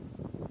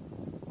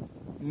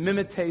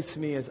 Mimetes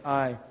me as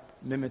I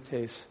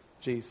mimetes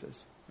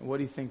Jesus. And what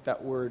do you think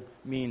that word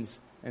means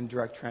in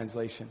direct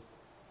translation?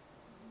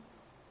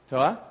 To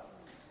what?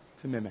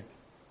 To mimic.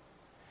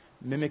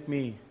 Mimic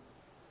me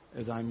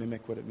as I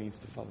mimic what it means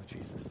to follow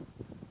Jesus.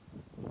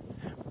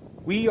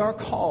 We are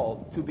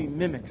called to be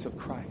mimics of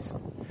Christ.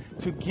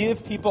 To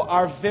give people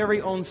our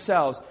very own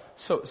selves.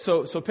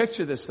 So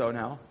picture this though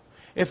now.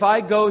 If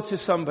I go to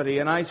somebody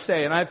and I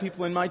say, and I have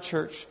people in my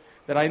church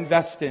that I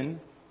invest in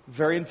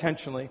very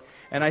intentionally,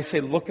 and I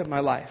say, look at my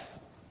life.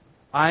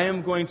 I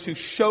am going to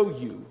show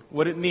you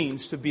what it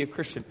means to be a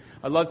Christian.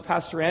 I love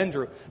Pastor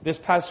Andrew. This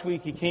past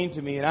week he came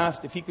to me and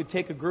asked if he could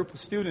take a group of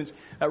students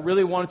that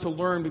really wanted to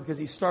learn, because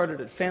he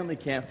started at family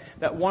camp,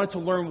 that wanted to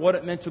learn what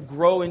it meant to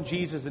grow in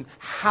Jesus and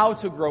how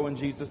to grow in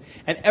Jesus.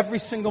 And every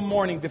single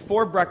morning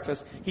before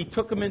breakfast, he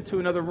took them into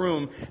another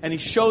room and he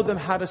showed them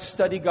how to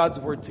study God's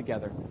Word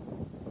together.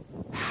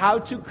 How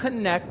to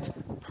connect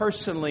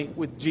personally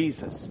with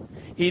Jesus.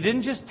 He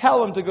didn't just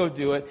tell them to go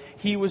do it.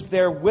 He was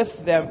there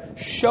with them,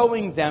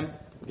 showing them,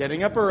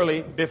 getting up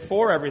early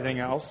before everything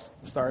else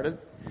started,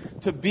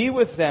 to be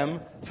with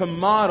them, to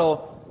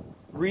model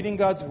reading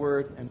God's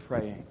Word and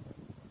praying.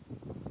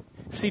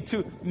 See,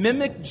 to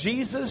mimic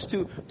Jesus,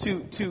 to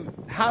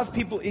have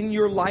people in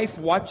your life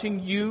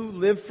watching you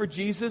live for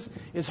Jesus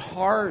is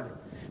hard.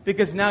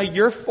 Because now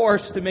you're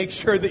forced to make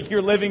sure that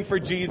you're living for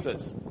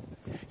Jesus.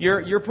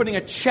 You're putting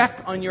a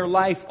check on your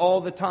life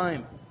all the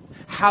time.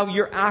 How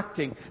you're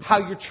acting, how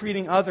you're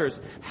treating others,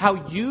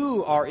 how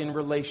you are in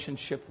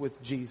relationship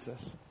with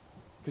Jesus.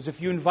 Because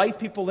if you invite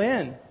people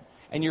in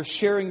and you're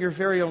sharing your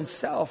very own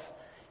self,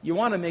 you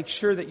want to make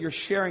sure that you're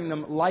sharing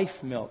them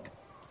life milk,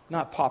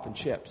 not pop and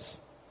chips.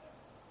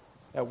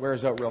 That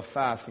wears out real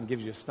fast and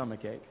gives you a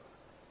stomach ache.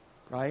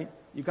 Right?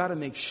 You got to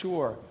make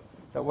sure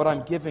that what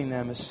I'm giving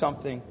them is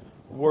something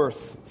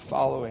worth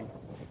following.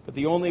 But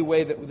the only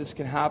way that this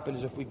can happen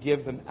is if we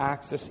give them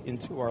access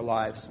into our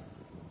lives.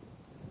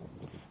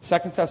 2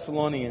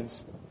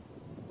 Thessalonians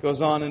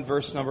goes on in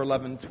verse number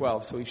 11 and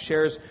 12. So he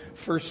shares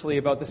firstly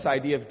about this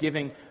idea of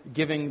giving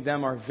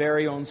them our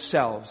very own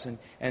selves,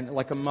 and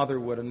like a mother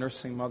would, a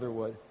nursing mother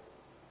would.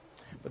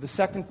 But the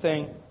second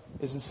thing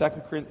is in 2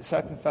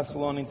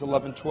 Thessalonians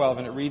 11:12,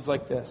 and it reads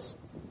like this.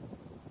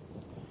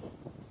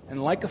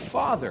 And like a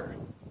father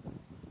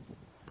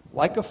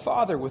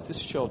with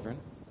his children,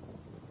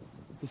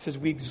 he says,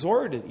 we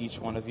exhorted each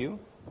one of you,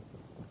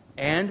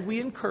 and we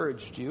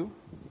encouraged you,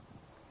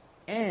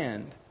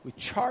 and we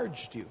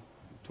charged you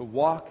to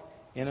walk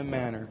in a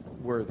manner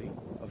worthy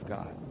of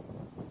God.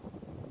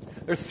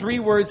 There are 3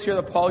 words here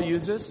that Paul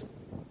uses,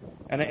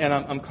 and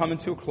I'm coming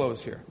to a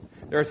close here.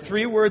 There are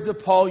 3 words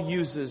that Paul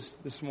uses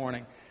this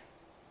morning.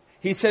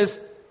 He says,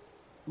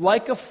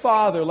 like a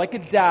father, like a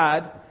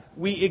dad,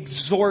 we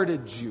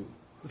exhorted you.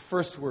 The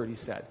first word he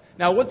said.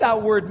 Now what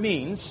that word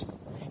means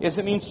is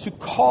it means to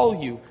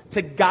call you,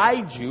 to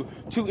guide you,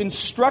 to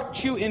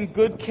instruct you in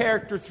good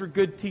character through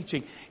good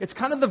teaching. It's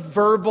kind of the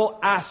verbal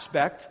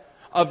aspect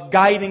of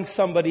guiding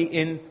somebody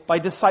in by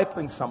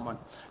discipling someone.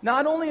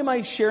 Not only am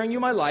I sharing you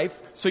my life,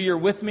 so you're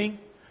with me,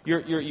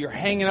 you're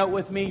hanging out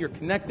with me, you're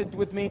connected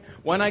with me.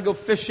 When I go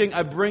fishing,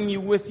 I bring you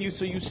with you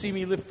so you see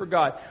me live for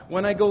God.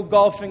 When I go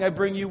golfing, I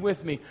bring you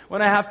with me. When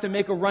I have to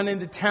make a run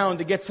into town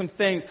to get some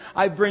things,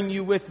 I bring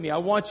you with me. I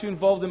want you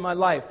involved in my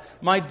life.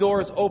 My door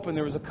is open.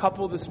 There was a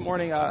couple this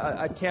morning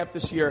at camp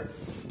this year,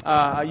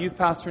 a youth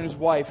pastor and his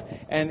wife,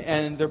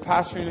 and they're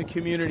pastoring the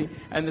community.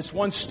 And this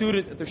one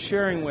student that they're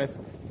sharing with,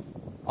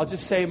 I'll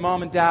just say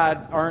mom and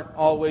dad aren't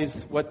always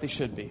what they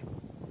should be.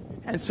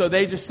 And so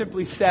they just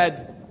simply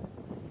said,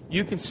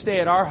 you can stay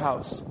at our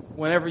house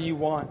whenever you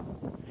want.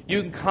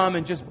 You can come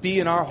and just be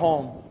in our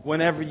home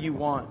whenever you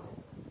want.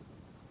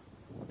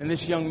 And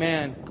this young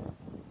man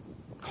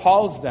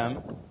calls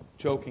them,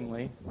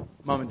 jokingly,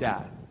 mom and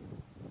dad.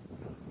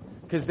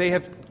 Because they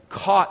have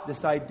caught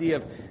this idea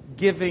of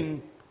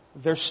giving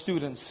their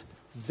students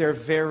their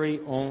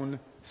very own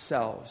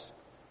selves.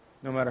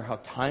 No matter how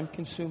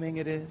time-consuming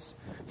it is,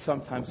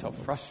 sometimes how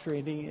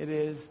frustrating it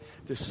is,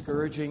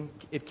 discouraging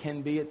it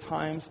can be at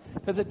times,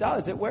 because it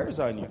does, it wears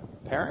on you.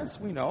 Parents,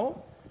 we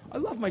know. I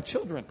love my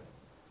children.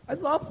 I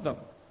love them.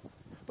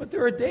 But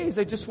there are days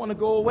I just want to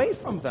go away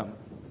from them.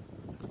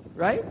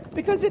 Right?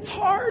 Because it's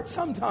hard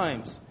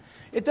sometimes.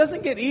 It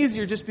doesn't get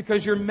easier just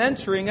because you're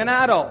mentoring an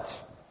adult.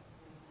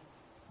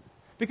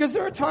 Because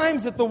there are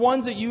times that the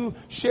ones that you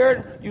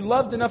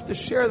loved enough to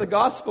share the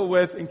gospel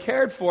with and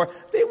cared for,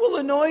 they will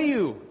annoy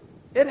you.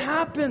 It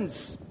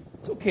happens.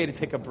 It's okay to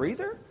take a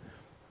breather.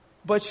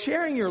 But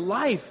sharing your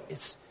life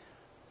is,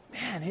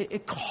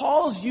 it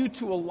calls you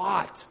to a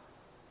lot.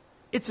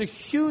 It's a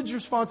huge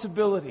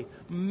responsibility,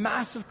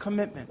 massive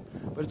commitment,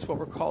 but it's what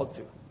we're called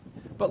to.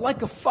 But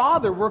like a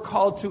father, we're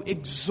called to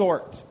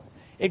exhort.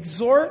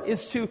 Exhort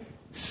is to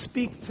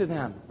speak to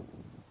them,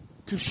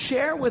 to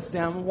share with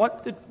them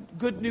what the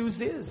good news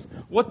is,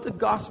 what the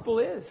gospel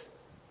is.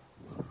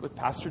 What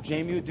Pastor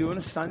Jamie would do on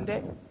a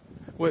Sunday,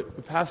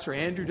 what Pastor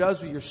Andrew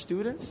does with your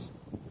students.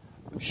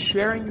 I'm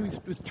sharing you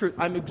with truth.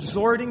 I'm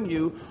exhorting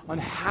you on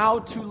how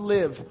to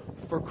live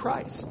for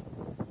Christ.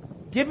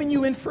 Giving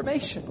you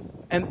information.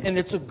 And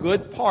it's a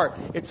good part.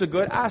 It's a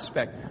good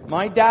aspect.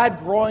 My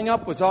dad growing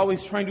up was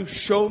always trying to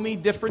show me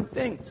different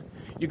things.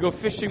 You go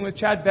fishing with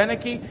Chad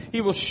Beneke,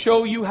 he will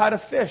show you how to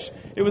fish.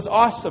 It was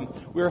awesome.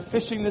 We were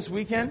fishing this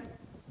weekend,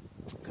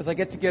 because I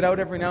get to get out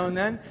every now and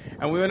then.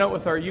 And we went out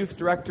with our youth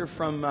director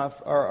from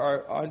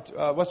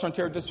our Western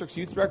Ontario District's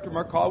youth director,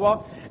 Mark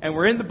Caldwell. And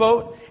we're in the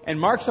boat, and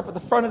Mark's up at the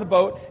front of the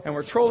boat, and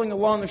we're trolling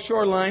along the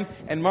shoreline,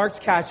 and Mark's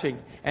catching.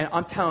 And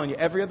I'm telling you,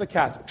 every other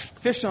cast,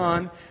 fish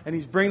on, and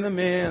he's bringing them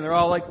in, and they're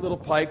all like little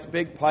pikes,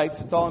 big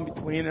pikes, it's all in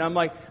between. And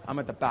I'm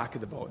at the back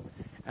of the boat.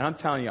 And I'm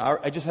telling you,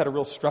 I just had a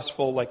real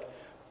stressful,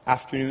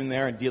 afternoon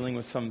there and dealing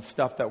with some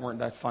stuff that weren't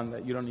that fun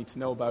that you don't need to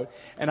know about.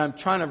 And I'm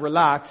trying to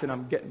relax and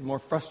I'm getting more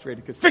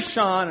frustrated because fish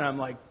on, and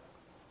I'm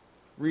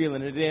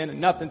reeling it in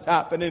and nothing's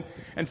happening.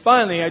 And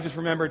finally I just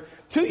remembered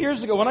 2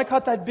 years ago when I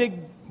caught that big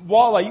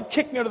walleye, you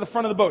kicked me out of the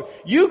front of the boat.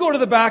 You go to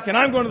the back and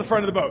I'm going to the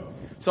front of the boat.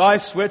 So I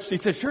switched. He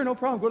said, sure, no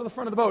problem. Go to the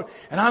front of the boat.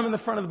 And I'm in the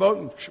front of the boat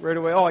and right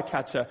away, I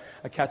catch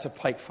a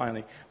pike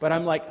finally. But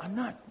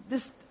I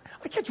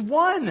catch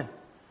one.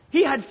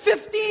 He had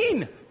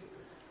 15.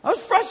 I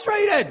was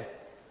frustrated.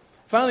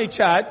 Finally,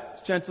 Chad,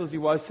 as gentle as he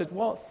was, said,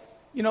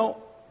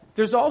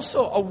 there's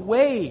also a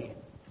way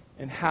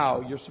in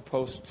how you're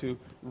supposed to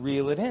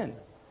reel it in.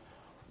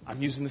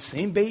 I'm using the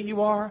same bait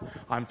you are.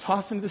 I'm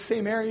tossing to the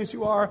same areas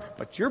you are,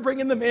 but you're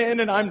bringing them in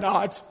and I'm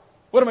not.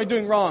 What am I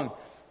doing wrong?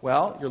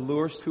 Well, your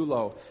lure's too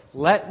low.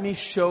 Let me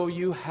show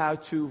you how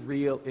to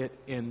reel it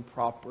in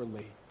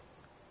properly.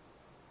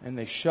 And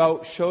they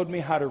showed me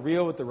how to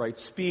reel with the right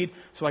speed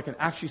so I can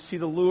actually see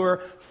the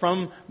lure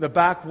from the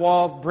back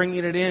wall,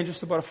 bringing it in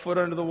just about a foot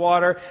under the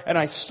water. And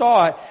I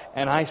saw it,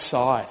 and I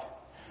saw it.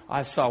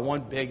 I saw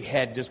one big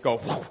head just go,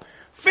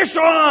 fish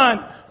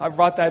on! I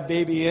brought that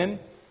baby in,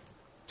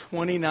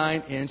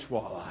 29-inch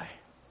walleye.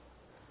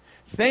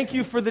 Thank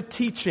you for the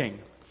teaching,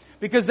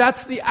 because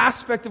that's the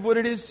aspect of what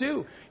it is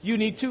too. You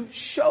need to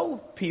show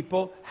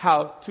people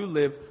how to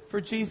live for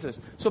Jesus.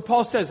 So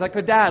Paul says, like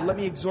a dad, let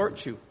me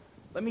exhort you.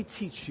 Let me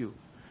teach you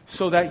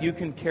so that you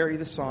can carry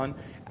this on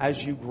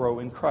as you grow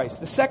in Christ.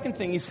 The second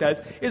thing he says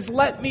is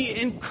let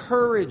me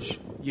encourage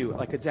you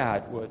like a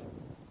dad would.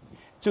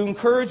 To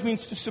encourage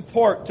means to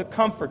support, to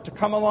comfort, to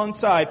come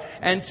alongside,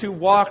 and to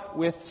walk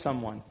with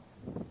someone.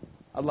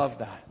 I love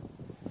that.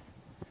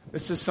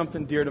 This is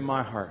something dear to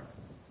my heart,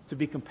 to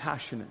be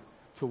compassionate,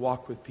 to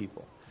walk with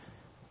people.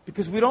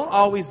 Because we don't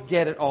always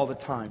get it all the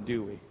time,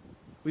 do we?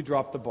 We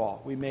drop the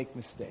ball. We make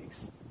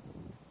mistakes.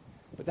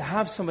 But to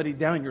have somebody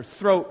down your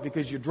throat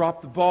because you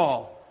dropped the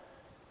ball,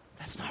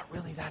 that's not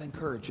really that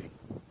encouraging.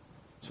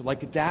 So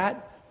like a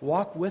dad,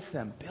 walk with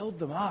them, build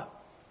them up.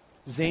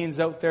 Zane's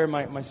out there,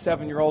 my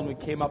 7-year-old, and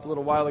we came up a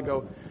little while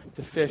ago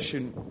to fish,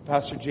 and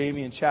Pastor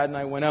Jamie and Chad and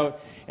I went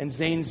out, and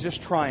Zane's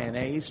just trying,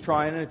 He's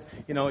trying, and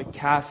it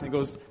casts, and it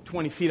goes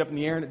 20 feet up in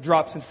the air, and it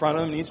drops in front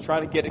of him, and he's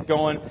trying to get it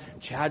going.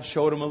 Chad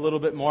showed him a little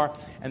bit more,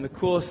 and the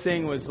coolest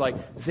thing was, like,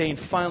 Zane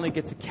finally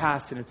gets a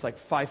cast, and it's like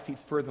 5 feet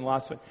further than the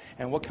last one,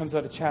 and what comes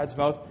out of Chad's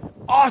mouth?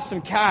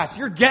 Awesome cast!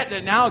 You're getting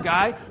it now,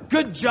 guy!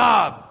 Good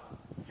job!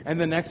 And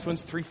the next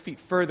one's 3 feet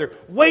further.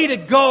 Way to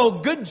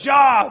go! Good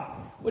job!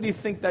 What do you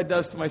think that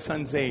does to my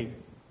son Zane?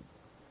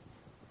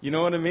 You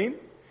know what I mean?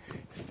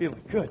 He's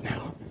feeling good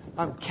now.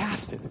 I'm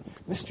casting.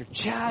 Mr.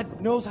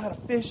 Chad knows how to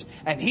fish,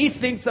 and he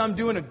thinks I'm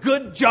doing a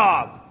good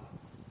job.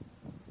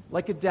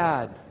 Like a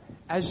dad,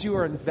 as you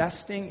are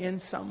investing in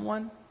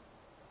someone,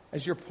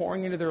 as you're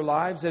pouring into their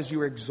lives, as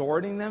you're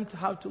exhorting them to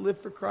how to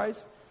live for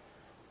Christ,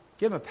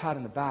 give them a pat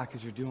on the back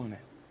as you're doing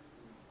it.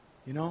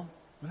 You know?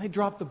 When they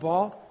drop the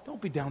ball, don't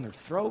be down their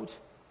throat.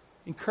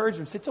 Encourage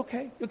them. Say, it's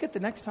okay. You'll get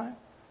the next time.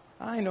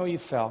 I know you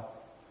fell.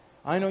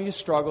 I know you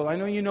struggled. I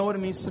know you know what it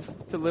means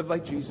to live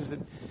like Jesus.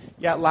 And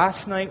yeah,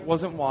 last night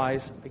wasn't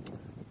wise.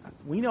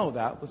 We know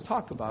that. Let's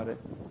talk about it.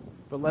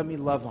 But let me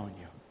love on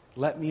you.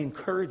 Let me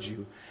encourage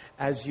you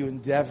as you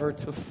endeavor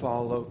to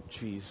follow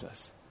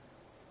Jesus.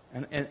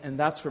 And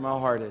that's where my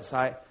heart is.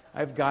 I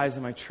have guys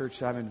in my church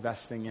that I'm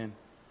investing in.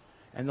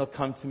 And they'll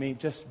come to me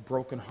just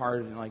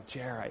brokenhearted and like,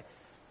 Jer,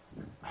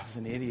 I was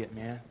an idiot,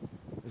 man.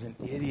 I was an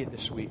idiot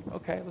this week.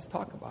 Okay, let's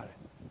talk about it.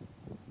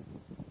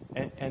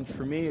 And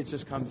for me, it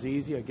just comes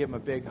easy. I give him a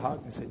big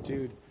hug and say,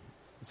 dude,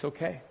 it's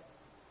okay.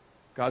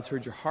 God's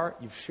heard your heart.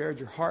 You've shared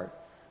your heart.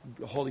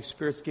 The Holy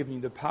Spirit's given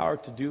you the power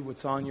to do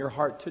what's on your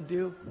heart to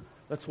do.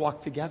 Let's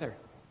walk together.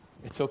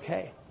 It's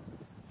okay.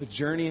 The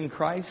journey in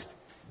Christ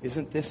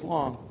isn't this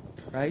long,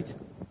 right?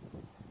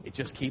 It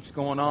just keeps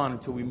going on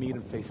until we meet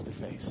him face to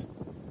face.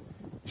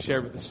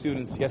 Shared with the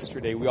students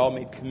yesterday, we all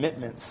made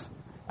commitments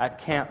at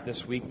camp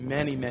this week,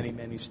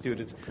 many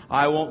students.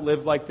 I won't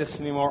live like this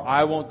anymore.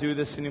 I won't do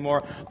this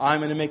anymore. I'm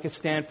going to make a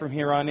stand from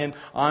here on in.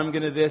 I'm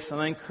going to this. And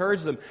I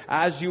encourage them,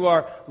 as you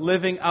are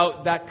living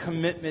out that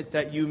commitment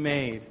that you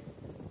made,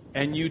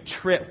 and you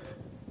trip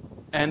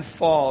and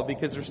fall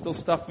because there's still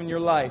stuff in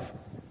your life,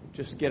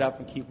 just get up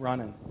and keep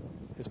running.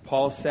 Because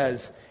Paul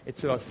says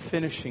it's about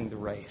finishing the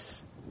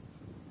race.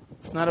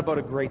 It's not about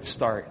a great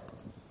start.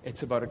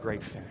 It's about a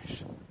great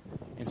finish.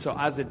 And so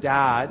as a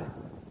dad,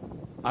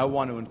 I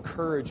want to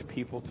encourage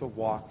people to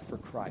walk for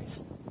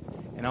Christ.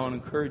 And I want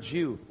to encourage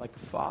you, like a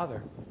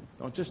father,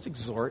 don't just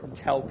exhort and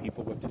tell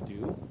people what to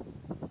do.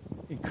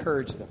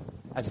 Encourage them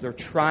as they're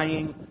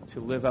trying to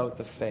live out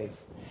the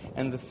faith.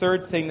 And the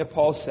third thing that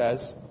Paul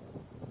says,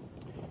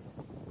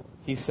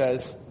 he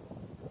says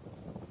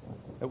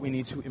that we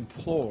need to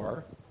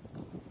implore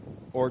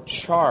or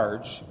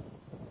charge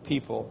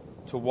people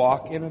to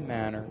walk in a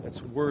manner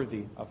that's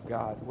worthy of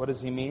God. What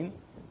does he mean?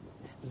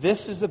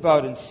 This is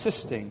about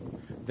insisting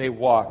they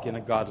walk in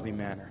a godly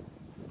manner.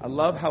 I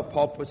love how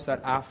Paul puts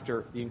that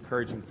after the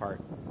encouraging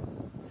part.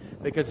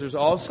 Because there's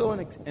also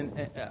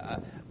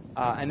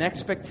an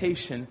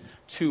expectation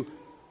to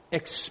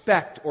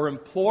expect or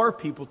implore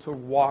people to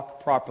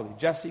walk properly.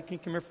 Jesse, can you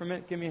come here for a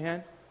minute? Give me a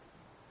hand.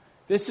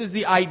 This is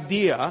the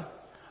idea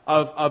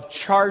of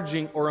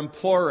charging or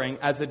imploring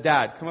as a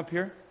dad. Come up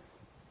here,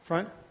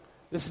 front.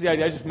 This is the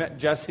idea. I just met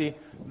Jesse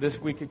this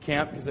week at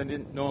camp because I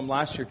didn't know him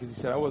last year because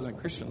he said I wasn't a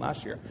Christian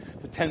last year.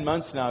 For 10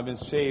 months now I've been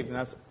saved, and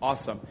that's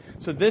awesome.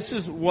 So this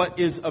is what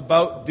is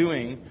about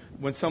doing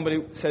when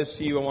somebody says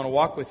to you, I want to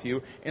walk with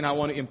you, and I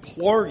want to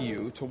implore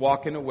you to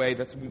walk in a way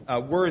that's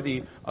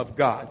worthy of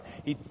God.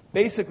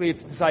 Basically,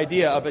 it's this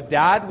idea of a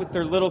dad with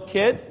their little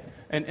kid,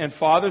 and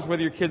fathers,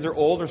 whether your kids are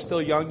old or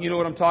still young, you know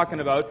what I'm talking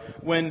about.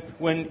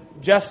 When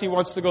Jesse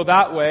wants to go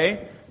that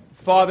way,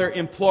 father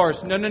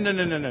implores, no,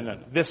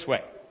 this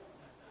way.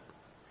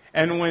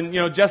 And when,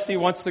 Jesse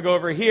wants to go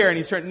over here and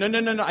he's trying,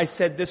 no, I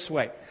said this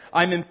way.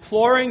 I'm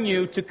imploring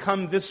you to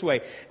come this way.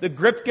 The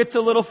grip gets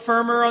a little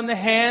firmer on the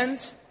hand.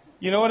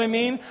 You know what I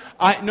mean?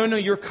 No,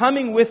 you're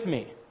coming with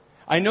me.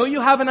 I know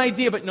you have an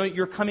idea, but no,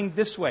 you're coming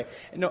this way.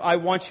 No, I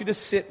want you to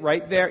sit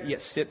right there.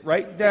 Yes, sit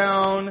right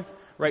down,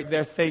 right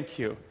there. Thank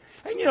you.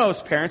 And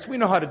as parents, we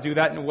know how to do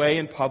that in a way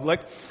in public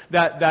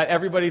that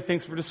everybody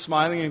thinks we're just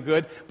smiling and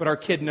good, but our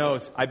kid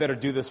knows, I better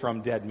do this or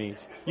I'm dead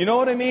meat. You know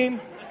what I mean?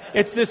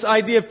 It's this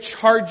idea of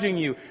charging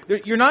you.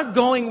 You're not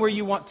going where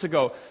you want to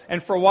go.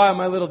 And for a while,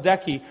 my little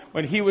Decky,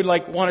 when he would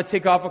want to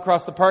take off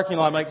across the parking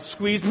lot, I'm like,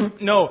 squeeze.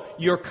 No,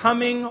 you're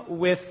coming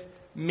with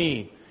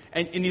me.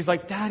 And he's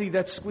like, Daddy,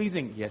 that's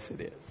squeezing. Yes,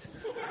 it is.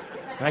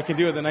 And I can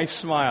do it with a nice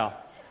smile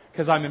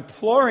because I'm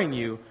imploring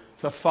you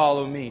to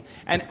follow me.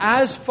 And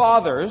as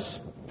fathers,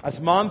 as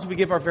moms, we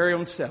give our very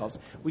own selves.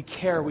 We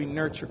care, we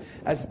nurture.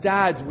 As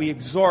dads, we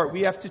exhort.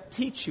 We have to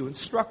teach you,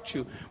 instruct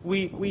you.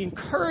 We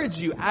encourage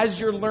you as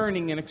you're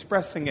learning and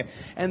expressing it.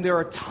 And there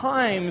are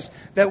times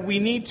that we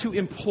need to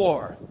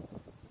implore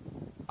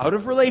out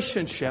of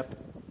relationship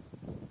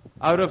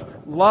out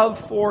of love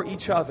for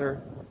each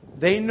other,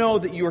 they know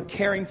that you are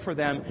caring for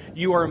them.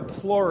 You are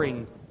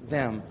imploring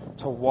them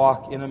to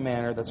walk in a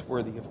manner that's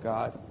worthy of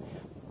God.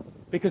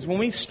 Because when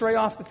we stray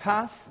off the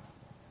path,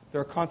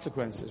 there are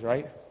consequences,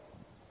 right?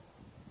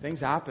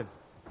 Things happen.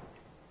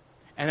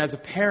 And as a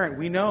parent,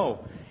 we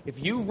know if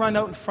you run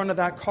out in front of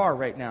that car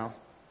right now,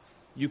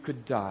 you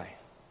could die.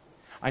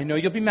 I know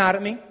you'll be mad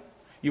at me.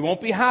 You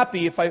won't be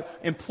happy if I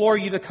implore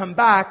you to come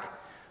back.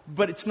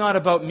 But it's not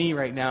about me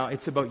right now.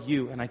 It's about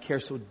you. And I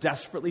care so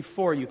desperately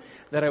for you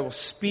that I will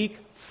speak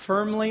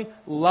firmly,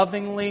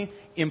 lovingly,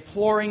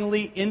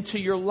 imploringly into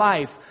your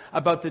life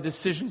about the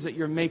decisions that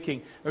you're making.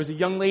 There was a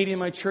young lady in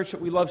my church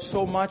that we love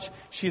so much.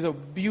 She's a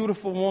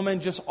beautiful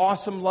woman, just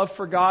awesome love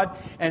for God.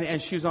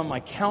 And she was on my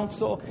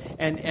council.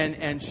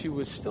 And she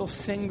was still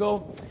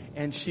single.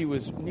 And she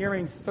was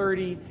nearing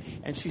 30.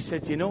 And she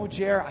said, you know,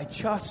 Jer, I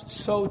just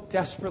so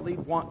desperately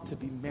want to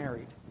be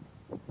married.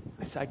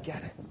 I said, I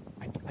get it.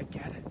 I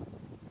get it.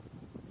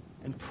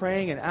 And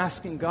praying and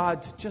asking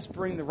God to just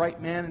bring the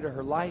right man into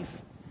her life.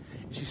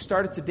 And she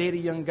started to date a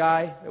young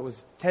guy that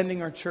was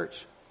attending our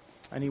church,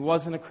 and he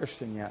wasn't a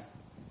Christian yet.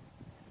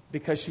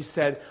 Because she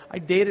said, I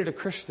dated a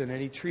Christian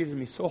and he treated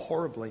me so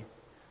horribly.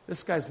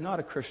 This guy's not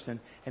a Christian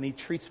and he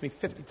treats me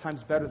 50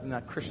 times better than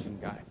that Christian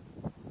guy.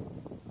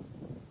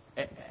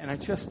 And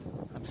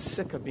I'm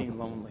sick of being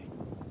lonely.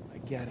 I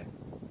get it.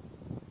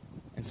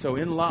 And so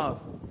in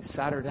love, I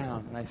sat her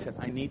down and I said,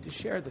 I need to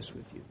share this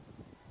with you.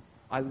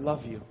 I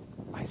love you.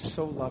 I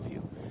so love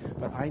you.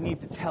 But I need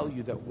to tell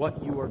you that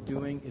what you are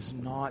doing is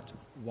not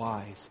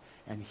wise.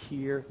 And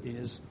here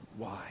is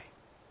why.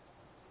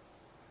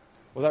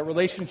 Well, that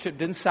relationship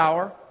didn't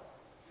sour.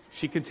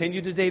 She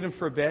continued to date him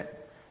for a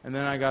bit. And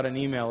then I got an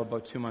email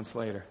about 2 months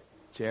later.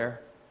 Jer,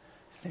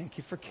 thank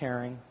you for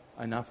caring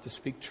enough to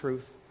speak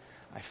truth.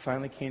 I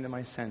finally came to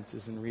my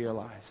senses and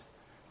realized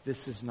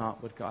this is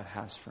not what God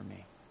has for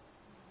me.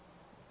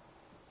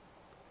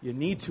 You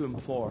need to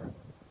implore.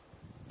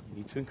 You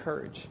need to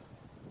encourage.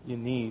 You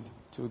need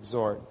to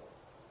exhort.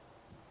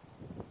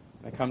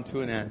 I come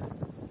to an end.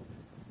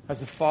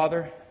 As a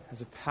father,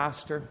 as a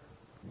pastor,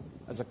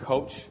 as a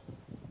coach,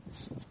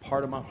 it's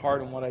part of my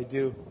heart and what I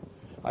do.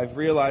 I've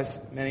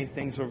realized many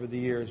things over the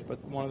years,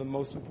 but one of the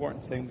most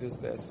important things is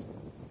this.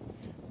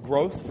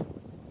 Growth,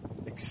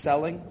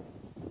 excelling,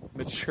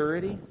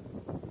 maturity,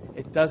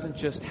 it doesn't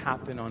just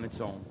happen on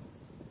its own.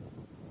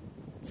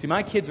 See,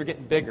 my kids are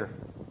getting bigger.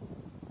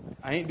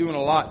 I ain't doing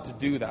a lot to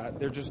do that.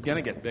 They're just going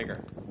to get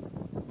bigger.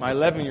 My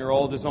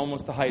 11-year-old is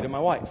almost the height of my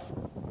wife.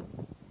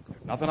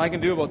 Nothing I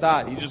can do about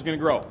that. He's just going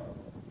to grow.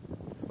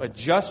 But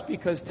just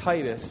because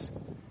Titus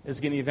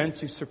is going to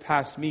eventually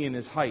surpass me in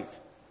his height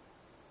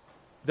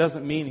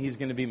doesn't mean he's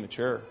going to be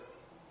mature.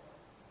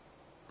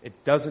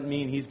 It doesn't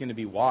mean he's going to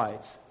be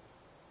wise.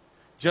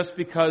 Just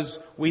because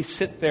we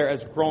sit there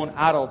as grown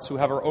adults who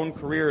have our own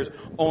careers,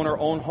 own our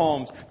own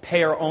homes,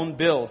 pay our own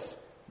bills,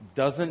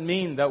 doesn't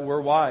mean that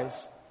we're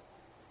wise.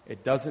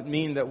 It doesn't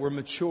mean that we're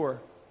mature.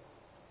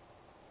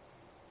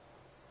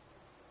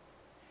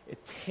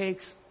 It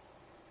takes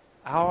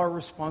our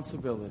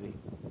responsibility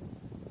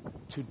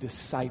to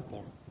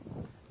disciple.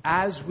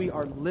 As we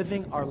are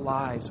living our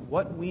lives,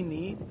 what we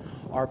need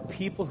are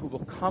people who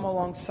will come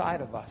alongside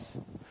of us,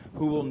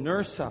 who will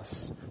nurse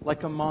us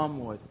like a mom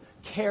would,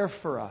 care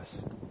for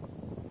us,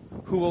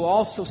 who will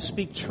also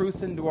speak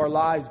truth into our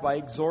lives by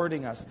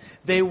exhorting us.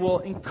 They will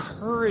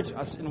encourage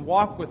us and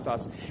walk with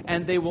us,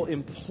 and they will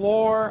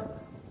implore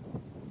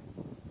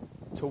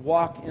to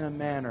walk in a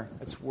manner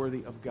that's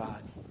worthy of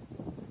God.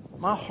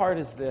 My heart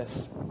is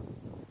this.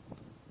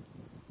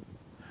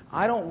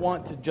 I don't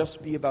want to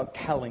just be about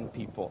telling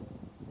people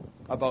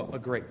about a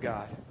great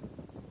God.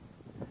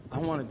 I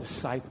want to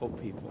disciple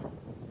people.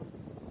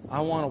 I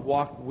want to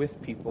walk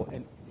with people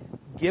and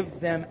give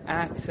them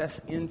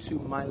access into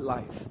my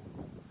life.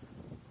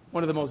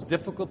 One of the most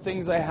difficult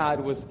things I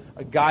had was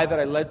a guy that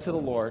I led to the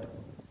Lord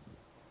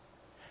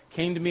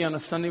came to me on a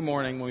Sunday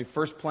morning when we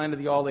first planted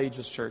the All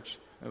Ages Church.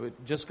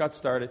 It just got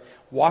started.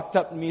 Walked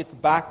up to me at the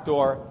back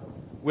door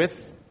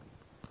with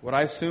what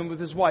I assumed was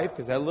his wife,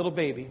 because I had a little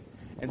baby,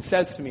 and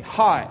says to me,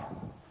 "Hi,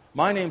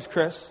 my name's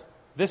Chris.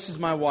 This is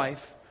my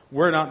wife.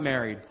 We're not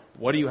married.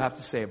 What do you have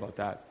to say about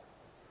that?"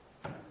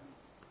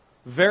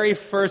 Very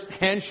first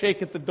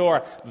handshake at the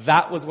door,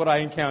 that was what I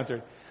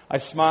encountered. I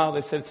smiled.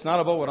 I said, "It's not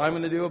about what I'm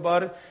going to do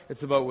about it.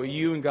 It's about what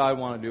you and God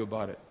want to do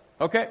about it."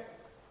 Okay?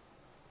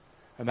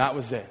 And that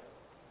was it.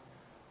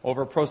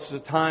 Over a process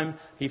of time,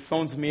 he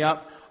phones me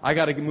up. I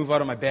got to move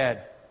out of my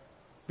bed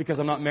because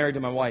I'm not married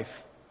to my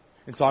wife.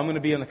 And so I'm going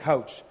to be on the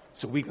couch.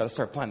 So we got to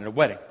start planning a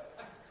wedding.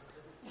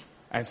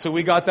 And so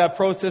we got that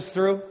process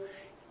through.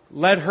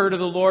 Led her to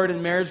the Lord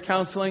in marriage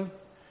counseling.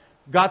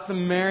 Got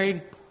them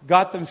married.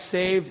 Got them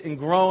saved and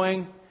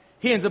growing.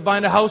 He ends up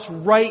buying a house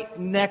right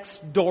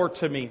next door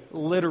to me,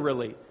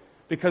 literally,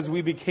 because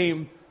we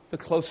became the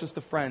closest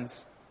of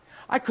friends.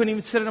 I couldn't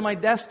even sit on my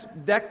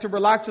deck to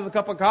relax with a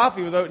cup of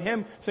coffee without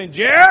him saying,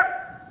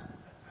 "Jer,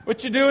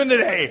 what you doing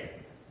today?"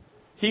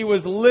 He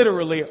was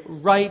literally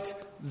right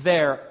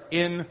there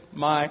in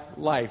my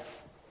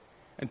life.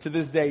 And to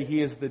this day,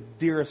 he is the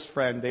dearest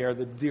friend. They are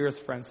the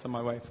dearest friends to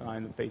my wife and I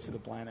on the face of the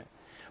planet.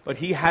 But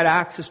he had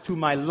access to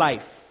my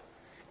life,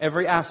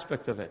 every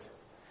aspect of it.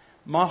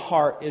 My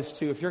heart is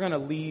to, if you're going to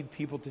lead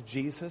people to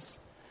Jesus,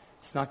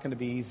 it's not going to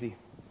be easy.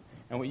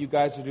 And what you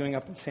guys are doing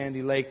up in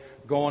Sandy Lake,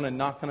 going and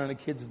knocking on a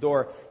kid's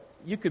door,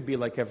 you could be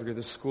like every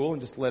other school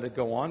and just let it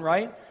go on,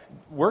 right?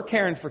 We're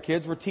caring for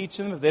kids. We're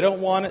teaching them. If they don't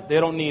want it, they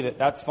don't need it.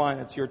 That's fine.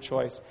 It's your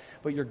choice.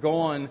 But you're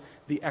going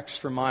the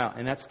extra mile,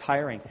 and that's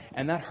tiring.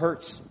 And that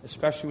hurts,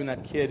 especially when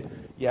that kid,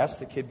 yes,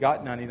 the kid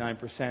got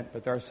 99%,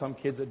 but there are some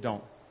kids that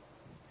don't.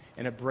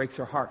 And it breaks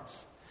our hearts.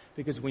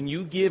 Because when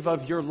you give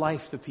of your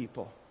life to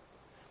people,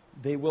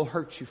 they will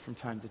hurt you from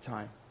time to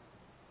time.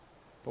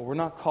 But we're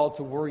not called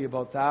to worry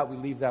about that. We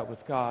leave that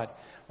with God.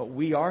 But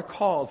we are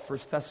called, 1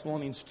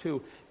 Thessalonians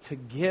 2, to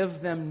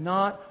give them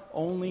not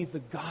only the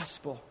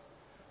gospel,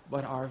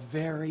 but our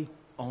very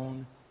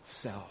own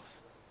selves.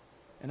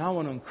 And I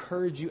want to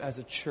encourage you as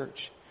a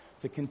church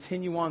to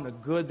continue on the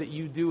good that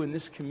you do in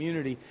this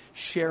community,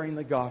 sharing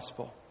the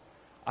gospel.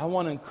 I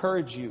want to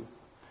encourage you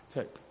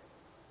to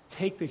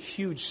take the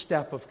huge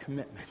step of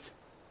commitment,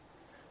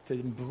 to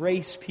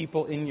embrace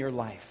people in your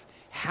life.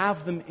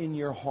 Have them in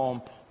your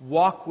home.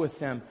 Walk with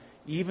them.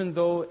 Even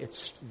though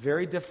it's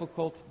very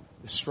difficult,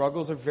 the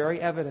struggles are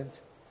very evident,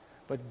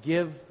 but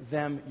give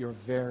them your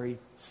very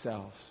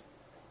selves.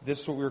 This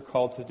is what we're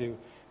called to do.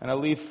 And I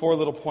leave 4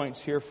 little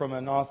points here from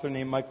an author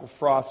named Michael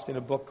Frost in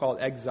a book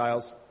called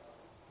Exiles.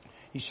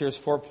 He shares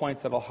 4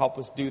 points that will help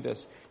us do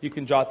this. You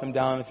can jot them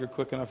down if you're a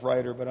quick enough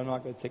writer, but I'm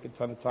not going to take a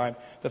ton of time.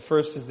 The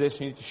first is this: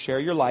 you need to share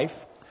your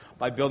life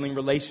by building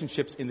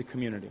relationships in the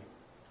community.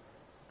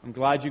 I'm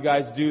glad you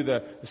guys do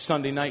the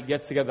Sunday night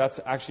get-together.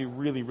 That's actually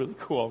really, really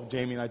cool.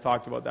 Jamie and I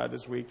talked about that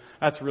this week.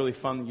 That's really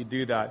fun that you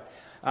do that.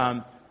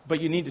 But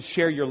you need to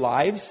share your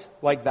lives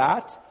like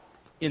that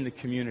in the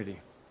community.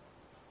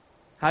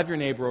 Have your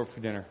neighbor over for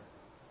dinner.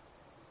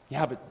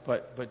 Yeah,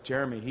 but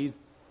Jeremy,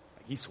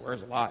 he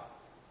swears a lot.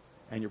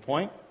 And your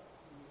point?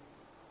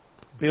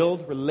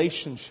 Build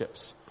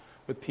relationships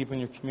with people in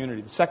your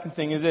community. The second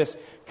thing is this: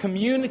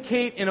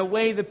 communicate in a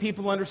way that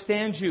people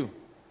understand you.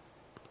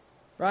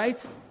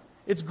 Right?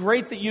 It's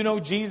great that you know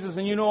Jesus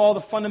and you know all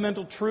the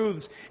fundamental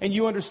truths and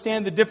you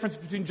understand the difference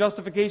between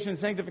justification and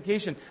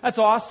sanctification. That's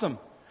awesome.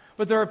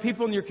 But there are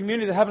people in your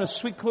community that haven't a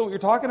sweet clue what you're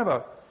talking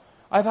about.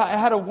 I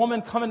had a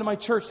woman come into my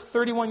church,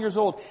 31 years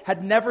old,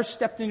 had never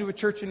stepped into a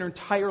church in her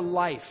entire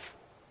life.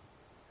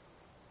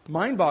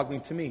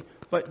 Mind-boggling to me.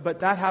 But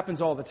that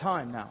happens all the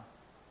time now.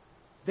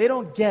 They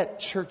don't get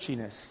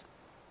churchiness,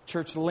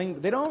 church lingo.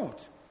 They don't.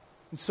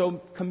 And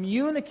so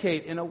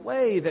communicate in a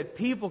way that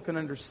people can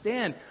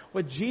understand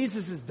what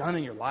Jesus has done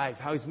in your life,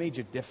 how He's made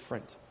you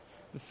different.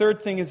 The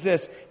third thing is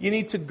this: you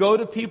need to go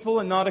to people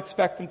and not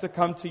expect them to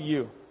come to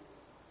you.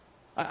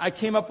 I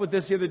came up with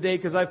this the other day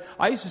because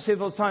I used to say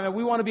all the time,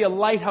 we want to be a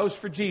lighthouse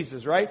for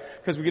Jesus, right?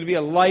 Because we're going to be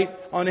a light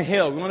on a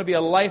hill. We want to be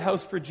a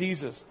lighthouse for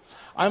Jesus.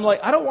 I'm like,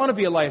 I don't want to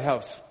be a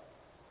lighthouse.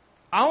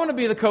 I want to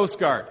be the Coast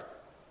Guard.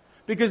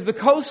 Because the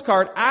Coast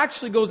Guard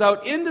actually goes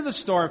out into the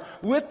storm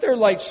with their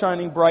light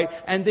shining bright,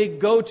 and they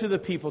go to the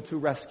people to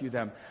rescue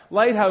them.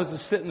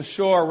 Lighthouses sit on the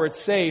shore where it's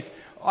safe,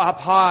 up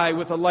high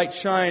with a light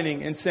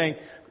shining and saying,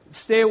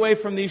 stay away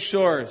from these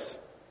shores.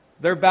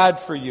 They're bad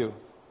for you.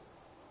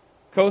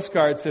 Coast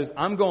Guard says,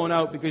 I'm going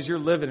out because you're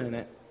living in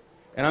it,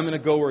 and I'm going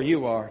to go where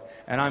you are,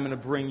 and I'm going to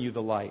bring you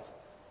the light.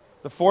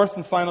 The fourth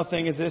and final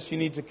thing is this: you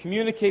need to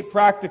communicate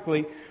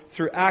practically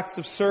through acts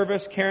of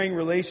service, caring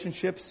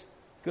relationships,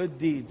 good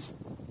deeds.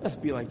 Let's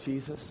be like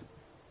Jesus.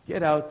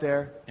 Get out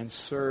there and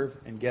serve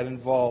and get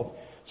involved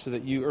so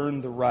that you earn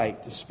the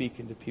right to speak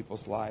into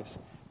people's lives.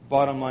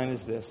 Bottom line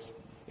is this: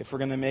 if we're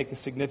going to make a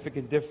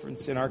significant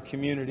difference in our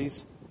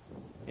communities,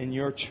 in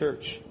your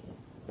church,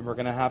 then we're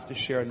going to have to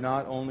share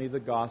not only the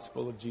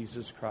gospel of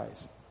Jesus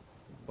Christ,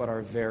 but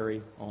our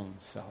very own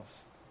selves.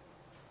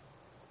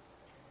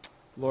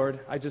 Lord,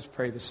 I just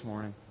pray this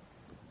morning,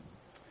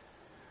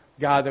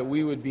 God, that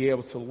we would be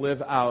able to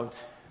live out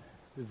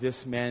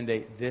this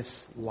mandate,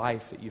 this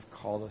life that you've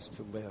called us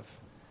to live.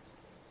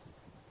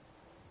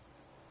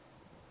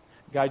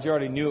 God, you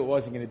already knew it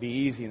wasn't going to be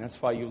easy, and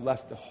that's why you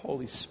left the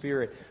Holy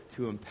Spirit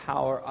to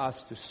empower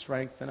us, to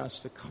strengthen us,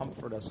 to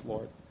comfort us,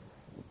 Lord.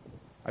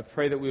 I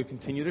pray that we would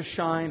continue to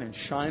shine and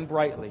shine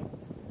brightly.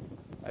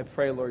 I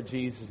pray, Lord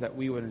Jesus, that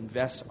we would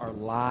invest our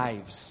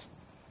lives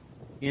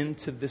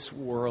into this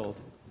world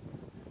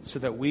so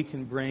that we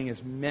can bring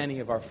as many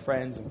of our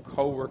friends and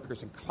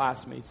co-workers and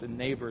classmates and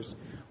neighbors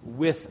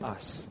with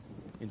us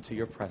into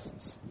your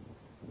presence.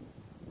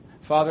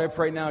 Father, I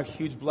pray now a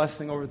huge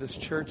blessing over this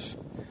church.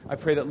 I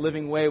pray that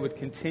Living Way would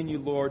continue,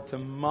 Lord, to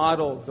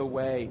model the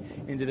way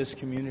into this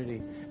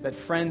community. That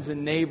friends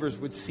and neighbors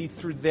would see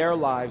through their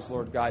lives,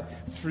 Lord God,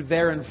 through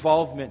their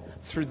involvement,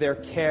 through their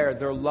care,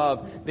 their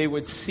love. They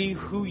would see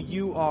who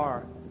you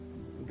are.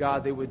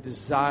 God, they would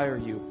desire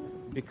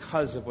you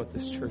because of what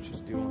this church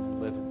is doing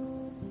and living.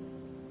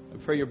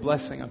 I pray your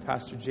blessing on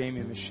Pastor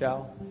Jamie and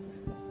Michelle,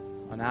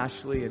 on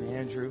Ashley and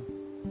Andrew.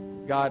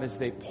 God, as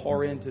they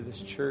pour into this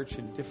church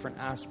in different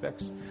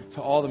aspects, to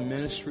all the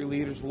ministry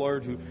leaders,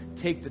 Lord, who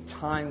take the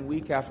time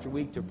week after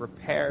week to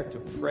prepare, to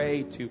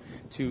pray, to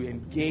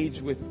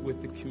engage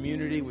with the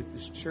community, with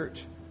this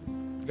church.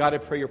 God, I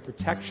pray your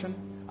protection.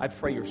 I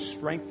pray your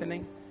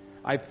strengthening.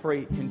 I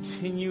pray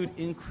continued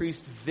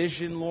increased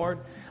vision, Lord,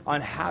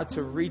 on how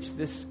to reach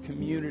this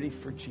community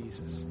for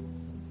Jesus.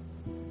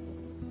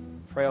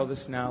 Pray all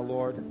this now,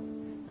 Lord.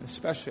 And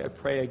especially I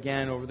pray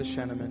again over the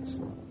Shenemans.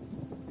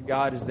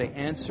 God, as they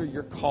answer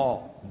your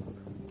call,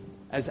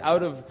 as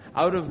out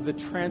of the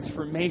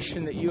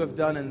transformation that you have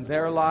done in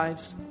their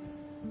lives,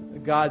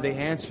 God, they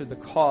answer the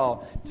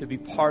call to be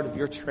part of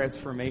your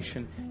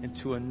transformation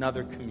into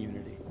another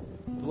community.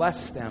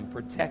 Bless them,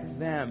 protect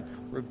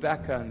them,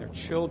 Rebecca and their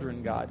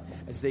children, God,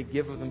 as they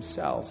give of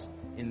themselves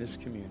in this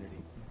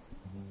community.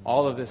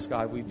 All of this,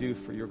 God, we do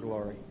for your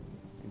glory.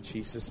 In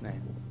Jesus'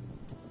 name,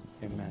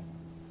 amen.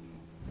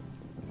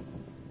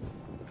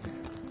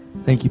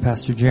 Thank you,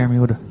 Pastor Jeremy.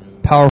 What a